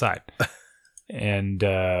to be outside. And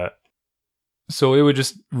so it would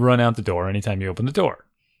just run out the door anytime you open the door.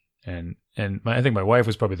 And I think my wife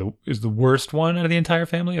was probably the worst one out of the entire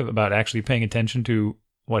family about actually paying attention to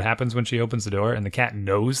what happens when she opens the door, and the cat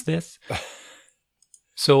knows this.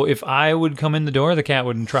 So if I would come in the door, the cat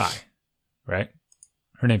wouldn't try, right?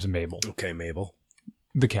 Her name's Mabel. Okay, Mabel.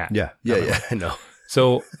 The cat. Yeah. I know.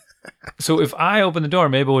 So if I open the door,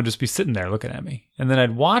 Mabel would just be sitting there looking at me, and then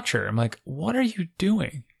I'd watch her. I'm like, what are you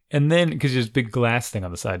doing? And then, because there's a big glass thing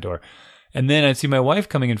on the side door, and then I'd see my wife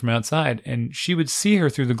coming in from outside, and she would see her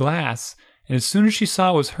through the glass, and as soon as she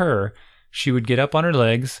saw it was her, she would get up on her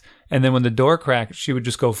legs, and then when the door cracked, she would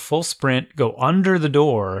just go full sprint, go under the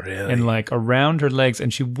door, Really? and like around her legs,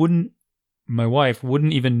 and my wife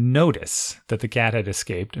wouldn't even notice that the cat had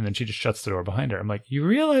escaped, and then she just shuts the door behind her. I'm like, you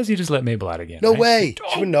realize you just let Mabel out again, No right? way. Oh.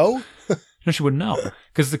 She would know. No, she wouldn't know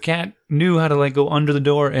because the cat knew how to like go under the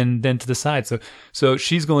door and then to the side. So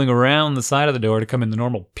she's going around the side of the door to come in the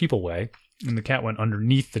normal people way, and the cat went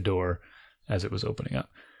underneath the door as it was opening up.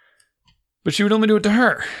 But she would only do it to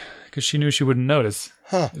her because she knew she wouldn't notice.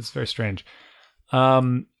 Huh. It's very strange.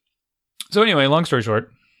 So anyway, long story short,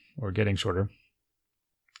 or getting shorter,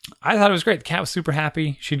 I thought it was great. The cat was super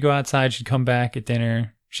happy. She'd go outside. She'd come back at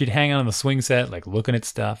dinner. She'd hang out on the swing set, like looking at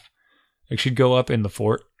stuff. Like she'd go up in the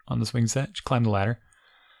fort on the swing set. She'd climb the ladder.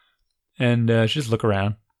 And she'd just look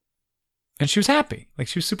around. And she was happy. Like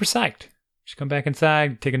she was super psyched. She'd come back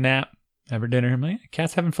inside, take a nap, have her dinner. I'm like,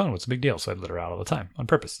 cat's having fun. What's the big deal? So I'd let her out all the time on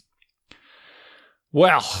purpose.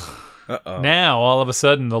 Well, now all of a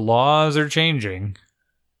sudden the laws are changing.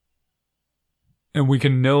 And we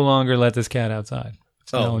can no longer let this cat outside.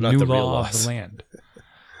 It's now a not new the real law of laws. the land.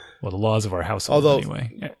 Well, the laws of our household Although-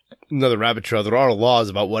 anyway. Another rabbit trail. There are laws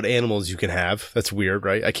about what animals you can have. That's weird,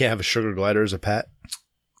 right? I can't have a sugar glider as a pet.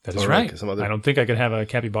 That is Or right. like some other- I don't think I could have a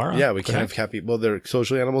capybara. Yeah, we Could can't I? have cappy. Well, they're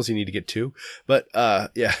social animals. You need to get two. But yeah,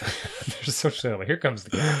 There's a social animal. Here comes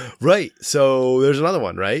the cat. right. So there's another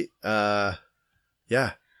one, right?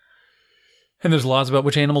 Yeah, And there's laws about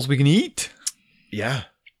which animals we can eat. yeah.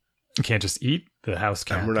 You can't just eat the house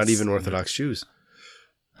cat. And we're not even Orthodox Jews.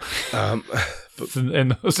 And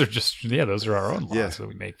those are just, those are our own laws Yeah. that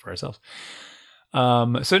we make for ourselves.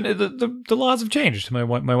 So the laws have changed. My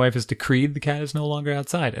wife has decreed the cat is no longer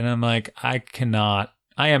outside. And I'm like, I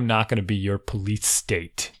am not going to be your police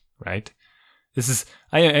state, right?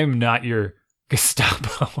 I am not your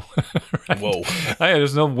Gestapo. Right? Whoa.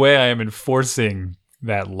 There's no way I am enforcing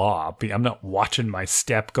that law. I'm not watching my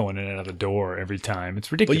step going in and out of the door every time.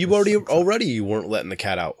 It's ridiculous. But you weren't letting the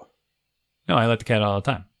cat out. No, I let the cat out all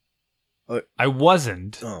the time. Oh. I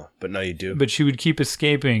wasn't. Oh, but now you do. But she would keep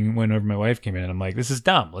escaping whenever my wife came in. I'm like, this is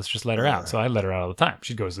dumb. Let's just let her out. So I let her out all the time.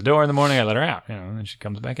 She'd go to the door in the morning. I let her out, and then she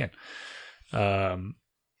comes back in.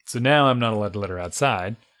 So now I'm not allowed to let her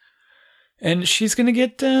outside. And she's going to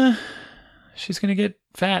get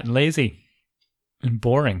fat and lazy and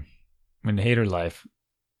boring and hate her life.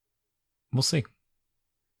 We'll see.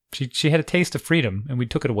 She had a taste of freedom, and we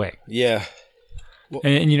took it away. Yeah.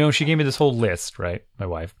 And she gave me this whole list, right? My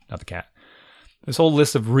wife, not the cat, this whole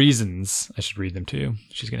list of reasons. I should read them to you.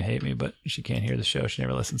 She's going to hate me, but she can't hear the show. She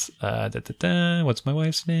never listens. What's my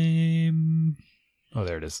wife's name? Oh,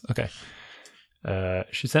 there it is. Okay.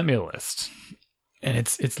 She sent me a list, and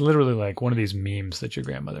it's literally like one of these memes that your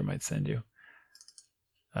grandmother might send you.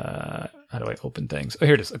 How do I open things? Oh,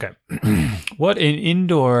 here it is. Okay. What an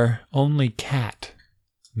indoor-only cat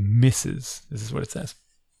misses. This is what it says.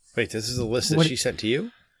 Wait, this is a list that she sent to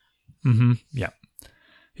you? Mm-hmm. Yeah.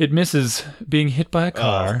 It misses being hit by a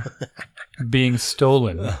car, being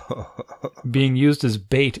stolen, being used as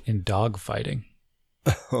bait in dog fighting.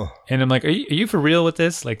 And I'm like, are you for real with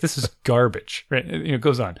this? Like, this is garbage. Right? It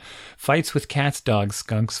goes on. Fights with cats, dogs,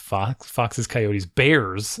 skunks, foxes, coyotes,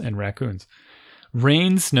 bears, and raccoons.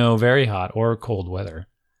 Rain, snow, very hot or cold weather.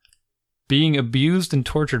 Being abused and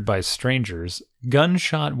tortured by strangers.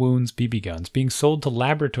 Gunshot wounds, BB guns. Being sold to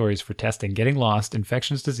laboratories for testing. Getting lost.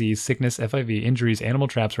 Infectious disease, sickness, FIV, injuries, animal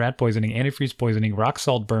traps, rat poisoning, antifreeze poisoning, rock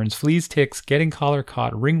salt burns, fleas, ticks, getting collar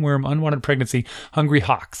caught, ringworm, unwanted pregnancy, hungry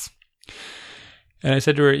hawks. And I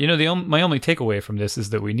said to her, my only takeaway from this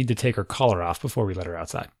is that we need to take her collar off before we let her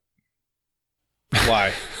outside.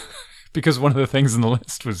 Why? Because one of the things in the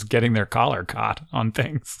list was getting their collar caught on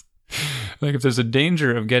things. Like, if there's a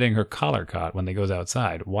danger of getting her collar caught when they goes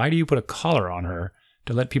outside, why do you put a collar on her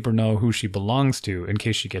to let people know who she belongs to in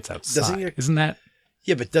case she gets outside? Isn't that?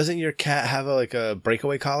 Yeah, but doesn't your cat have a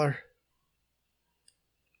breakaway collar?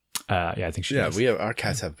 Yeah, I think she does. Yeah, our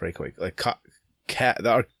cats have breakaway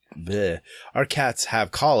our cats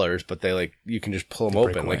have collars, but they you can just pull them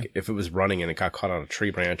open. Like, if it was running and it got caught on a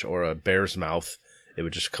tree branch or a bear's mouth, it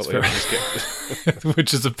would just get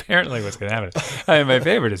which is apparently what's going to happen. My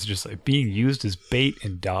favorite is just like being used as bait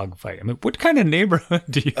in dog fight. I mean, what kind of neighborhood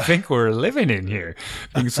do you think we're living in here?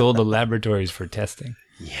 Being sold to laboratories for testing.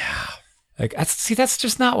 Yeah. Like, that's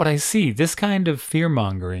just not what I see. This kind of fear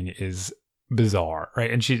mongering is bizarre,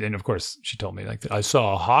 right? And of course she told me, like, I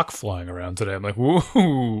saw a hawk flying around today. I'm like,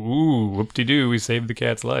 ooh, whoop-de-doo, we saved the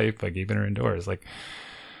cat's life by keeping her indoors. Like,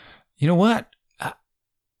 you know what?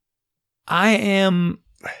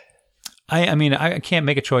 I mean, I can't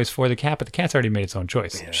make a choice for the cat, but the cat's already made its own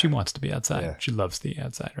choice. Yeah. She wants to be outside. Yeah. She loves the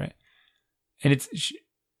outside, right? And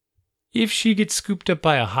if she gets scooped up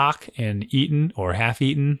by a hawk and eaten or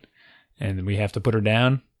half-eaten, and we have to put her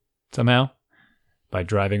down somehow by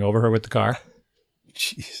driving over her with the car.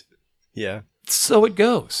 Jeez. Yeah. So it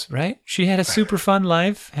goes, right? She had a super fun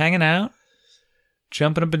life, hanging out,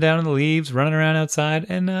 jumping up and down in the leaves, running around outside,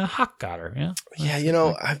 and a hawk got her. Yeah,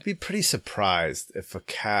 Yeah, I'd be pretty surprised if a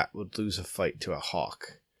cat would lose a fight to a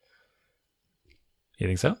hawk. You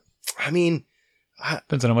think so? I mean,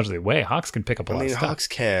 depends on how much they weigh. Hawks can pick up a lot of stuff. Hawks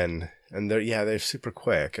can, and they're super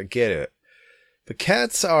quick. I get it. But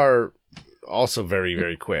cats are also very,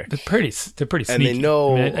 very quick. They're pretty sneaky. And they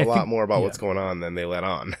know a lot more about what's going on than they let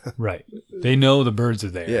on. Right. They know the birds are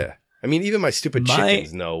there. Yeah. I mean, even my stupid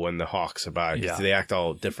chickens know when the hawks are by, because they act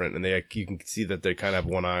all different, and you can see that they kind of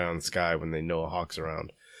have one eye on the sky when they know a hawk's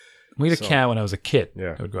around. We had a cat when I was a kid.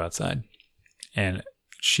 Yeah. I would go outside, and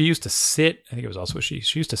she used to sit, I think it was also she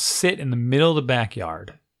used to sit in the middle of the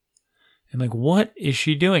backyard. And like, what is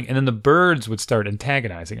she doing? And then the birds would start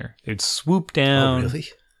antagonizing her. They'd swoop down. Oh, really?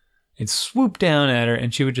 They'd swoop down at her,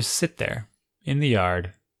 and she would just sit there in the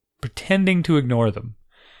yard, pretending to ignore them.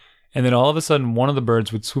 And then all of a sudden, one of the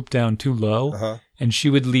birds would swoop down too low, and she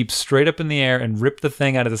would leap straight up in the air and rip the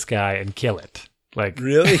thing out of the sky and kill it. Like,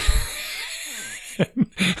 really?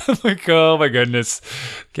 I'm like, oh my goodness,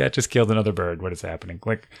 cat just killed another bird. What is happening?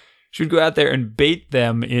 Like, she would go out there and bait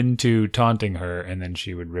them into taunting her, and then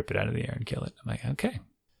she would rip it out of the air and kill it. I'm like, okay,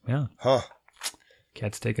 yeah,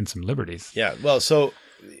 cat's taking some liberties. Yeah. Well, so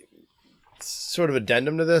sort of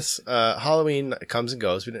addendum to this, Halloween comes and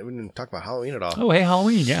goes. We didn't talk about Halloween at all. Oh, hey,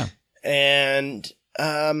 Halloween, yeah. And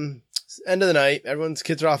end of the night, everyone's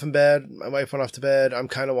kids are off in bed. My wife went off to bed. I'm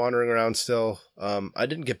kind of wandering around still. I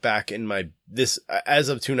didn't get back in as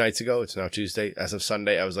of 2 nights ago. It's now Tuesday. As of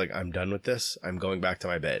Sunday, I was like, I'm done with this. I'm going back to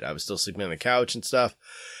my bed. I was still sleeping on the couch and stuff.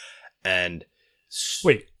 And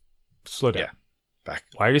wait, slow down. Yeah, back.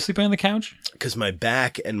 Why are you sleeping on the couch? Because my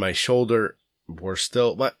back and my shoulder were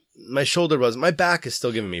still my back is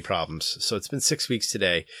still giving me problems. So it's been 6 weeks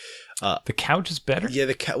today. The couch is better?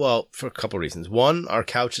 Yeah, well, for a couple of reasons. One, our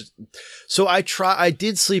couch is... So I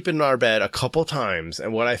did sleep in our bed a couple times,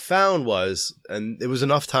 and what I found was, and it was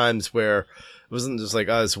enough times where it wasn't just like,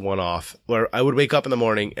 it's one off, where I would wake up in the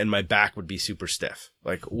morning and my back would be super stiff,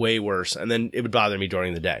 like way worse, and then it would bother me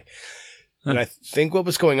during the day. And I think what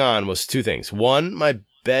was going on was two things. One, my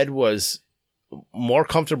bed was more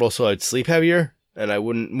comfortable, so I'd sleep heavier, and I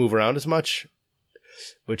wouldn't move around as much,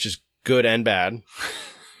 which is good and bad.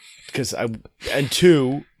 and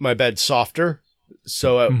two, my bed's softer,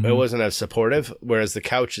 so it wasn't as supportive, whereas the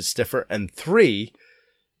couch is stiffer. And three,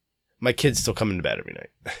 my kids still come into bed every night.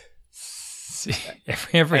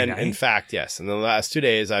 Every and night? In fact, yes. In the last 2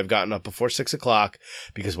 days, I've gotten up before 6 o'clock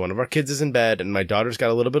because one of our kids is in bed, and my daughter's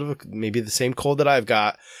got a little bit of maybe the same cold that I've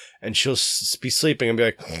got, and she'll be sleeping and be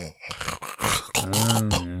like,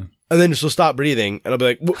 and then she'll stop breathing, and I'll be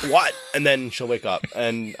like, what? And then she'll wake up,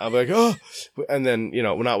 and I'll be like, oh, and then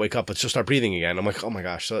we'll not wake up, but she'll start breathing again. I'm like, oh my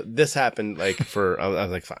gosh. So this happened I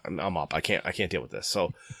was like, fine, I'm up. I can't deal with this.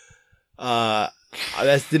 So that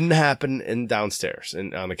didn't happen in downstairs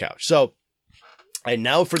and on the couch. So I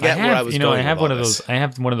now forget where I was going. I have I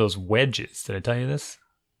have one of those wedges. Did I tell you this?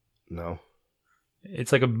 No.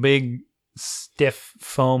 It's like a big stiff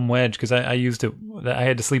foam wedge because I used it. I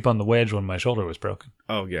had to sleep on the wedge when my shoulder was broken.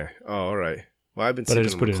 Oh yeah. Oh, all right. Well, I've been but sleeping I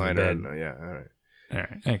just put in it the in the recliner. bed. Yeah. All right. All right.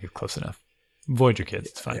 I think it's close enough. Avoid your kids.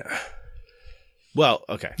 It's fine. Yeah. Well,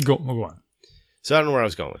 okay. Go on. So I don't know where I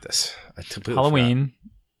was going with this. I completely Halloween. forgot.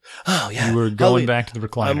 Oh yeah. You were going back to the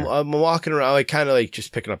recliner. I'm walking around, like kind of like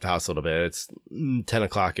just picking up the house a little bit. It's 10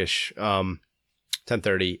 o'clock ish,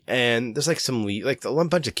 10:30, and there's like some like a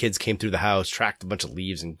bunch of kids came through the house, tracked a bunch of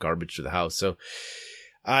leaves and garbage through the house. So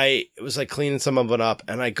I was like cleaning some of it up,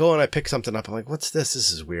 and I go and I pick something up. I'm like, what's this?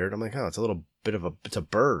 This is weird. I'm like, oh, it's a little bit of it's a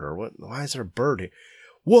bird or what? Why is there a bird here?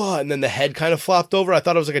 What? And then the head kind of flopped over. I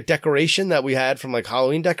thought it was like a decoration that we had from like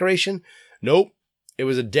Halloween decoration. Nope, it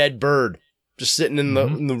was a dead bird. Just sitting in the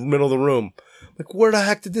middle of the room. Like, where the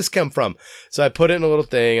heck did this come from? So I put it in a little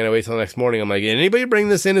thing, and I wait till the next morning. I'm like, did anybody bring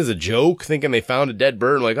this in as a joke, thinking they found a dead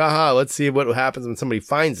bird? I'm like, aha, let's see what happens when somebody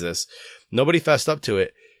finds this. Nobody fessed up to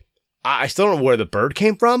it. I still don't know where the bird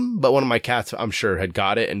came from, but one of my cats, I'm sure, had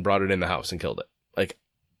got it and brought it in the house and killed it. Like,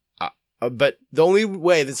 but the only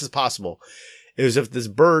way this is possible is if this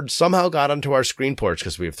bird somehow got onto our screen porch,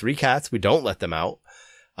 because we have 3 cats. We don't let them out.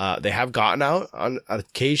 They have gotten out on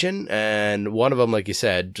occasion, and one of them, like you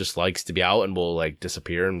said, just likes to be out and will like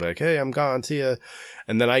disappear and be like, hey, I'm gone, see ya.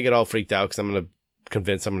 And then I get all freaked out because I'm going to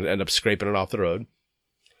convince I'm going to end up scraping it off the road.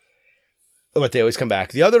 But they always come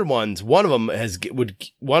back. The other ones, one of them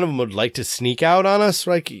would like to sneak out on us.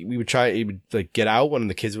 Like he would like get out when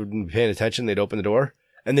the kids wouldn't be paying attention. They'd open the door,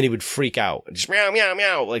 and then he would freak out, just meow, meow,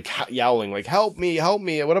 meow, like yowling, like help me,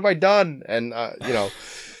 what have I done? And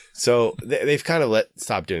So they've kind of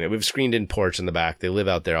stopped doing it. We've screened in porch in the back. They live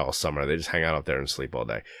out there all summer. They just hang out there and sleep all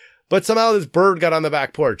day. But somehow this bird got on the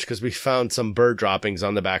back porch because we found some bird droppings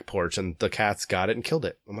on the back porch, and the cats got it and killed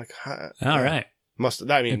it. I'm like, all right.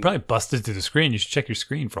 It probably busted through the screen. You should check your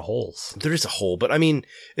screen for holes. There is a hole, but I mean,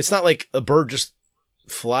 it's not like a bird just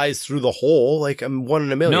flies through the hole. Like I'm 1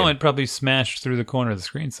 in a million. No, it probably smashed through the corner of the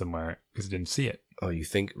screen somewhere because it didn't see it. Oh, you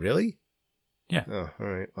think? Really? Yeah. Oh, all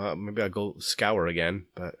right. Well, maybe I'll go scour again,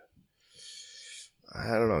 but I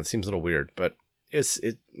don't know. It seems a little weird, but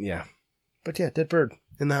yeah. But yeah, dead bird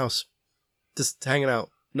in the house, just hanging out.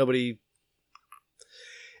 Nobody.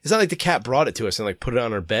 It's not like the cat brought it to us and like put it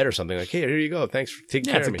on our bed or something. Like, hey, here you go. Thanks for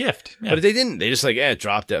taking care of me. Yeah, it's a gift. Yeah. But they didn't. They just like,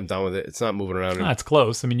 dropped it. I'm done with it. It's not moving around. It's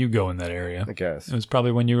close. I mean, you go in that area. I guess. It was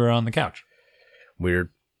probably when you were on the couch. Weird.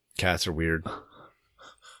 Cats are weird.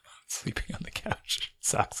 Sleeping on the couch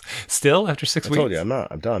sucks. Still, after 6 weeks? I told you,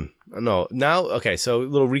 I'm done. No. Now, okay, so a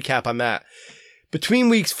little recap on that. Between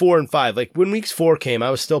weeks 4 and 5, like when weeks 4 came, I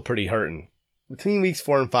was still pretty hurting. Between weeks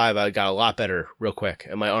 4 and 5, I got a lot better real quick.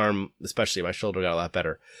 And my arm, especially my shoulder, got a lot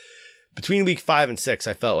better. Between week 5 and 6,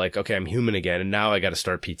 I felt like, okay, I'm human again. And now I got to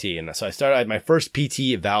start PT. And so I had my first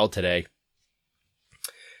PT eval today.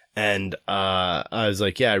 And I was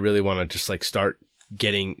like, yeah, I really want to just like start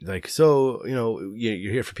getting like, so,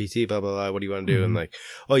 you're here for PT, blah, blah, blah. What do you want to do? Mm-hmm. And like,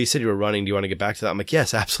 oh, you said you were running. Do you want to get back to that? I'm like,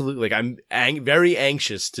 yes, absolutely. Like I'm very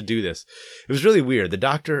anxious to do this. It was really weird. The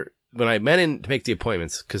doctor, when I went in to make the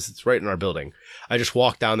appointments, because it's right in our building, I just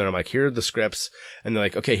walked down there. I'm like, here are the scripts. And they're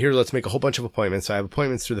like, okay, here, let's make a whole bunch of appointments. So I have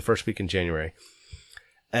appointments through the first week in January.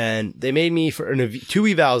 And they made me for 2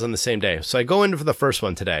 evals on the same day. So I go in for the first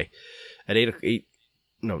one today at 8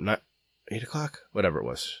 o'clock, whatever it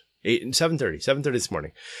was. 7:30 this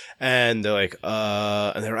morning. And they're like,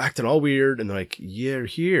 and they were acting all weird. And they're like, you're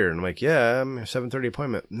here. And I'm like, yeah, I'm a 7:30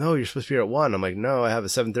 appointment. No, you're supposed to be here at 1. I'm like, no, I have a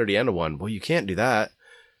 7:30 and a 1. Well, you can't do that.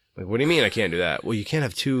 I'm like, what do you mean I can't do that? Well, you can't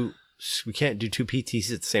have we can't do 2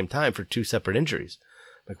 PTs at the same time for 2 separate injuries.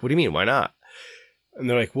 I'm like, what do you mean? Why not? And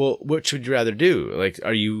they're like, well, what would you rather do? Like,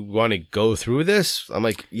 are you want to go through this? I'm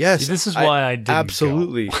like, yes. This is why I didn't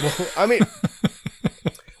absolutely. Well, I mean,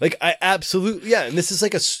 like, I absolutely, yeah. And this is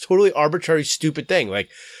like a totally arbitrary, stupid thing. Like,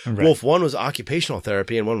 right. Well, if one was occupational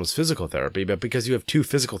therapy and one was physical therapy, but because you have 2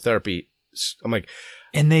 physical therapy, I'm like,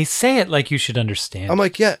 And they say it like you should understand. I'm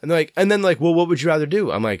like, yeah. And they're like, and then like, well, what would you rather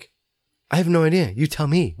do? I'm like, I have no idea. You tell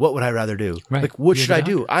me. What would I rather do? Right. Like, what You're should the I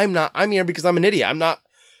do? I'm here because I'm an idiot.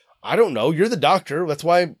 I don't know. You're the doctor. That's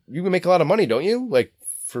why you can make a lot of money, don't you? Like,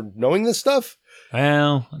 for knowing this stuff?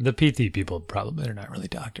 Well, the PT people probably are not really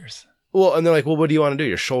doctors. Well, and they're like, well, what do you want to do?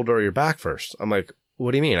 Your shoulder or your back first? I'm like,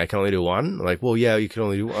 what do you mean? I can only do one? I'm like, well, yeah, you can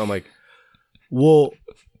only do one. I'm like, well,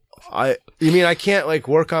 you mean I can't like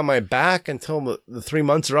work on my back until the 3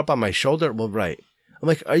 months are up on my shoulder? Well, right. I'm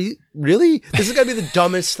like, are you really? This is gotta be the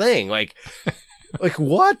dumbest thing. Like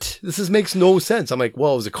what? Makes no sense. I'm like,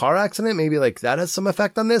 well, it was a car accident. Maybe like that has some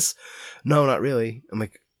effect on this. No, not really. I'm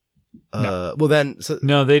like, No. Well then.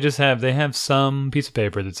 No, they have some piece of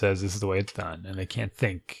paper that says this is the way it's done, and they can't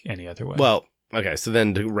think any other way. Well, okay. So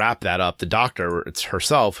then to wrap that up, the doctor, it's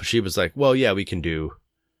herself. She was like, well, yeah, we can do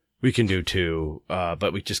two,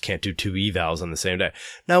 but we just can't do two evals on the same day.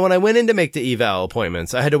 Now, when I went in to make the eval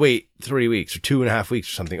appointments, I had to wait 3 weeks or 2.5 weeks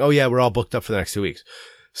or something. Oh yeah, we're all booked up for the next 2 weeks.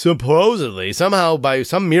 Supposedly, somehow, by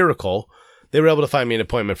some miracle, they were able to find me an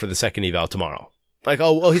appointment for the second eval tomorrow. Like,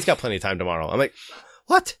 oh, he's got plenty of time tomorrow. I'm like,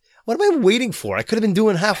 what? What am I waiting for? I could have been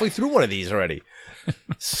doing halfway through one of these already.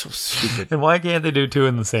 So stupid. And why can't they do two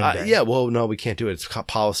in the same day? Yeah, well, no, we can't do it. It's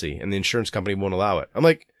policy, and the insurance company won't allow it. I'm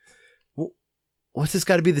like, what's this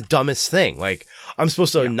got to be the dumbest thing? Like, I'm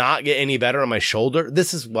supposed to not get any better on my shoulder?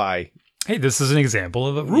 This is why. Hey, this is an example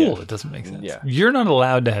of a rule that doesn't make sense. Yeah. You're not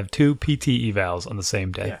allowed to have two PT evals on the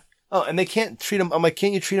same day. Yeah. Oh, and they can't treat them. I'm like,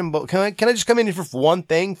 can't you treat them both? Can I just come in here for one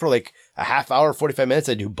thing for like a half hour, 45 minutes?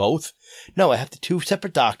 I do both? No, I have to two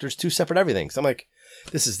separate doctors, two separate everything. So I'm like,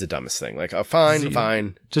 this is the dumbest thing. Like,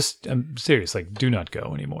 fine. Just, I'm serious. Like, do not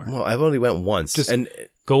go anymore. Well, I've only went once. Just and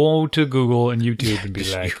go to Google and YouTube and be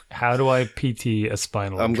like, how do I PT a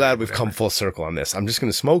spinal injury? I'm glad we've come full circle on this. I'm just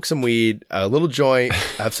going to smoke some weed, a little joint,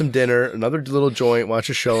 have some dinner, another little joint, watch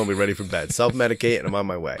a show, and be ready for bed. Self-medicate, and I'm on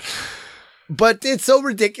my way. But it's so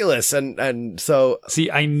ridiculous. And so.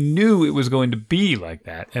 See, I knew it was going to be like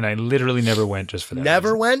that, and I literally never went just for that.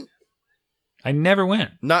 Never went? I never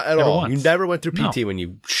went. Not at all. Once. You never went through PT when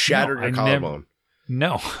you shattered your collarbone.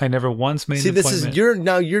 No, I never once made an appointment.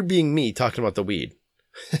 See, you're being me talking about the weed.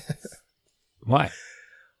 Why?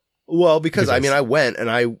 Well, because I mean, I went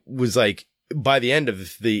and I was like, by the end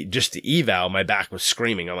of the eval, my back was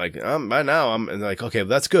screaming. I'm like, by now and like, okay, well,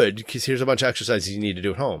 that's good because here's a bunch of exercises you need to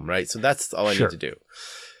do at home, right? So that's all I need to do.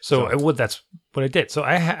 So that's what I did. So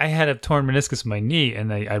I had a torn meniscus in my knee,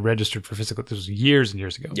 and I registered for physical. This was years and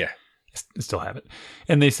years ago. Yeah. I still have it.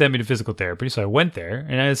 And they sent me to physical therapy. So I went there,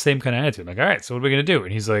 and I had the same kind of attitude. I'm like, all right, so what are we going to do?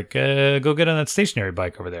 And he's like, go get on that stationary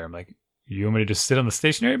bike over there. I'm like, you want me to just sit on the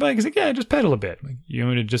stationary bike? He's like, yeah, just pedal a bit. I'm like, you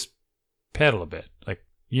want me to just pedal a bit? Like,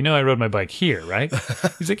 I rode my bike here, right?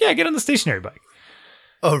 He's like, yeah, get on the stationary bike.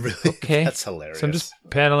 Oh, really? Okay. That's hilarious. So I'm just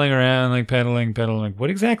pedaling around, like pedaling. Like, what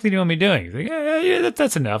exactly do you want me doing? He's like, yeah,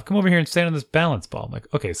 that's enough. Come over here and stand on this balance ball. I'm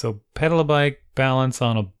like, okay, so pedal a bike, balance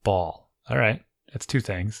on a ball. All right. That's two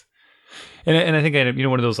things. And I think I had,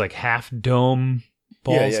 one of those like half dome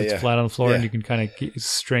balls that's flat on the floor and you can kind of get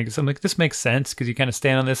strength. So I'm like, this makes sense because you kind of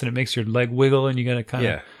stand on this and it makes your leg wiggle and you got to kind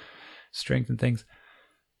of strengthen things.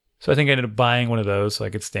 So I think I ended up buying one of those so I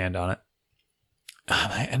could stand on it.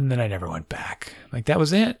 And then I never went back. Like, that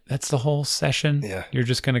was it. That's the whole session. Yeah. You're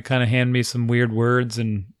just going to kind of hand me some weird words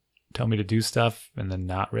and tell me to do stuff and then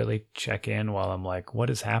not really check in while I'm like, what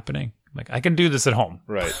is happening? Like, I can do this at home.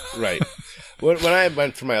 Right. When I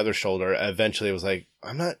went for my other shoulder, eventually it was like,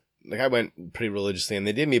 I went pretty religiously and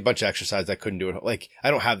they did me a bunch of exercises I couldn't do at home. Like,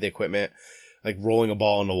 I don't have the equipment, like rolling a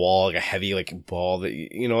ball on the wall, like a heavy, like ball that,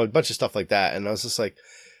 a bunch of stuff like that. And I was just like,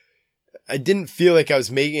 I didn't feel like I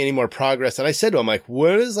was making any more progress. And I said to him, like,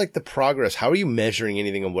 what is like the progress? How are you measuring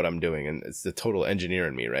anything of what I'm doing? And it's the total engineer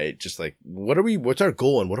in me, right? Just like, what's our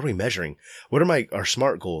goal and what are we measuring? What are our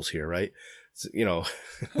SMART goals here, right?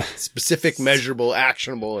 Specific, measurable,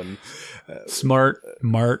 actionable, and smart,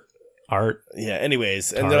 art. Yeah.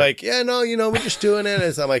 Anyways. And they're like, yeah, no, we're just doing it.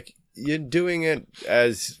 And I'm like, you're doing it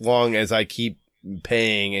as long as I keep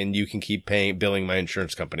paying and you can keep billing my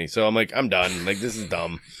insurance company. So I'm like, I'm done. Like, this is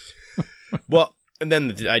dumb. Well, and then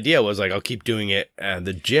the idea was like, I'll keep doing it at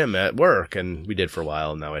the gym at work. And we did for a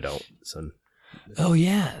while. And now I don't. So. Oh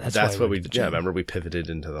yeah. That's what we did. Yeah. Remember we pivoted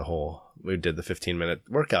into we did the 15-minute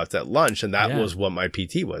workouts at lunch and that was what my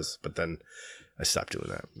PT was. But then I stopped doing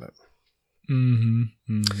that. But.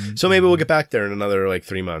 So maybe we'll get back there in another like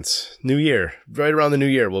 3 months. New Year, right around the New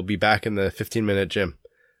Year, we'll be back in the 15-minute gym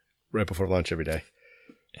right before lunch every day.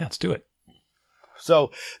 Yeah, let's do it.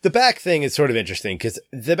 So the back thing is sort of interesting because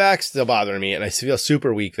the back's still bothering me and I feel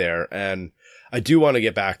super weak there. And I do want to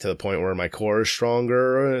get back to the point where my core is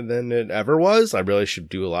stronger than it ever was. I really should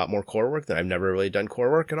do a lot more core work. I've never really done core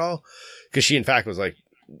work at all. Because she, in fact, was like,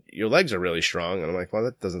 your legs are really strong. And I'm like, well,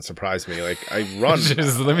 that doesn't surprise me. Like, I run.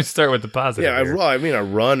 Let me start with the positive. Yeah, I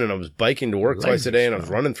run, and I was biking to work twice a day, and I was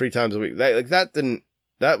running 3 times a week.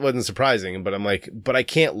 That wasn't surprising, but I'm like, but I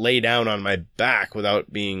can't lay down on my back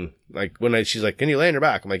without being like, she's like, can you lay on your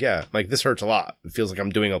back? I'm like, yeah. I'm like, this hurts a lot. It feels like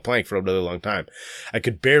I'm doing a plank for a really long time. I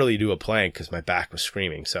could barely do a plank because my back was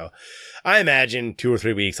screaming. So I imagine 2 or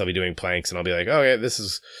 3 weeks I'll be doing planks, and I'll be like, oh yeah, this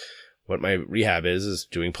is what my rehab is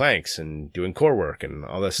doing planks and doing core work and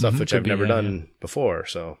all that stuff, which I've never done before.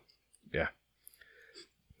 So yeah.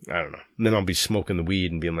 I don't know. And then I'll be smoking the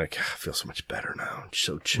weed and being like, I feel so much better now. I'm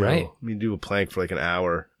so chill. Right. Let me do a plank for like an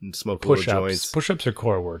hour and smoke little joints. Push-ups are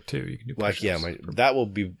core work too. You can do push-ups. Like, yeah, that will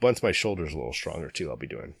be, once my shoulder's a little stronger too, I'll be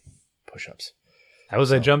doing push-ups. I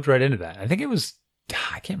jumped right into that. I think it was,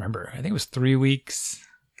 I can't remember. I think it was 3 weeks.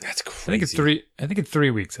 That's crazy. I think in 3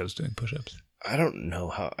 weeks I was doing push-ups. I don't know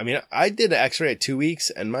how. I mean, I did an X-ray at 2 weeks,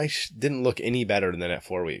 and my didn't look any better than at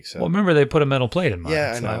 4 weeks. So. Well, remember they put a metal plate in mine.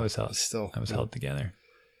 Yeah, I know. I was held together.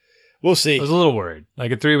 We'll see. I was a little worried.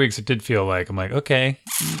 Like at 3 weeks, it did feel like, I'm like, okay,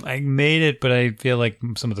 I made it, but I feel like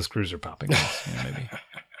some of the screws are popping off. Maybe.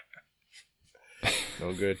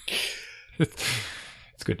 No good.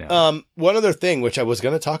 It's good now. One other thing, which I was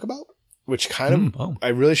going to talk about, which kind of I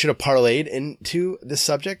really should have parlayed into this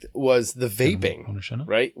subject, was the vaping.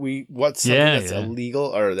 Right? What's something that's illegal,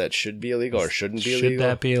 or that should be illegal, or shouldn't be illegal? Should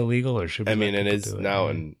that be illegal, or should? I mean, it is now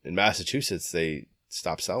in Massachusetts. They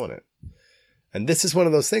stopped selling it. And this is one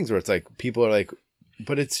of those things where it's like, people are like,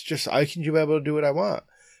 but it's just, I can be able to do what I want.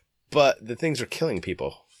 But the things are killing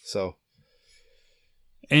people. So.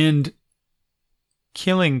 And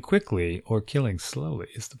killing quickly or killing slowly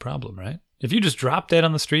is the problem, right? If you just drop dead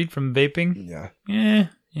on the street from vaping, we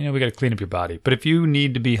got to clean up your body. But if you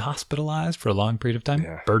need to be hospitalized for a long period of time,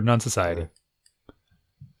 burden on society.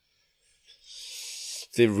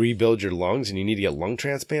 They rebuild your lungs and you need to get lung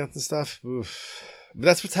transplants and stuff. Oof. But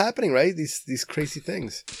that's what's happening, right? These crazy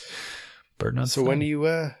things. Burden on So when do you,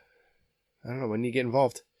 I don't know, when do you get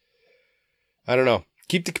involved? I don't know.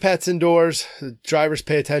 Keep the pets indoors. The drivers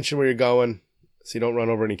pay attention where you're going so you don't run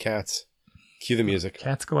over any cats. Cue the music.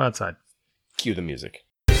 Cats go outside. Cue the music.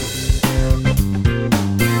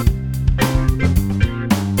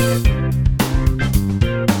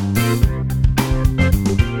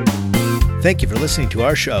 Thank you for listening to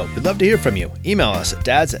our show. We'd love to hear from you. Email us at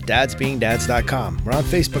dads@dadsbeingdads.com. We're on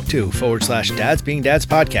Facebook too, /Dads Being Dads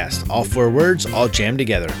Podcast. All 4 words, all jammed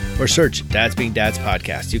together. Or search Dads Being Dads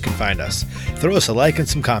Podcast. You can find us. Throw us a like and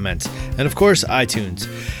some comments. And of course, iTunes.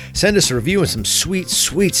 Send us a review and some sweet,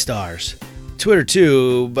 sweet stars. Twitter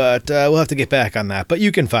too, but we'll have to get back on that. But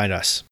you can find us.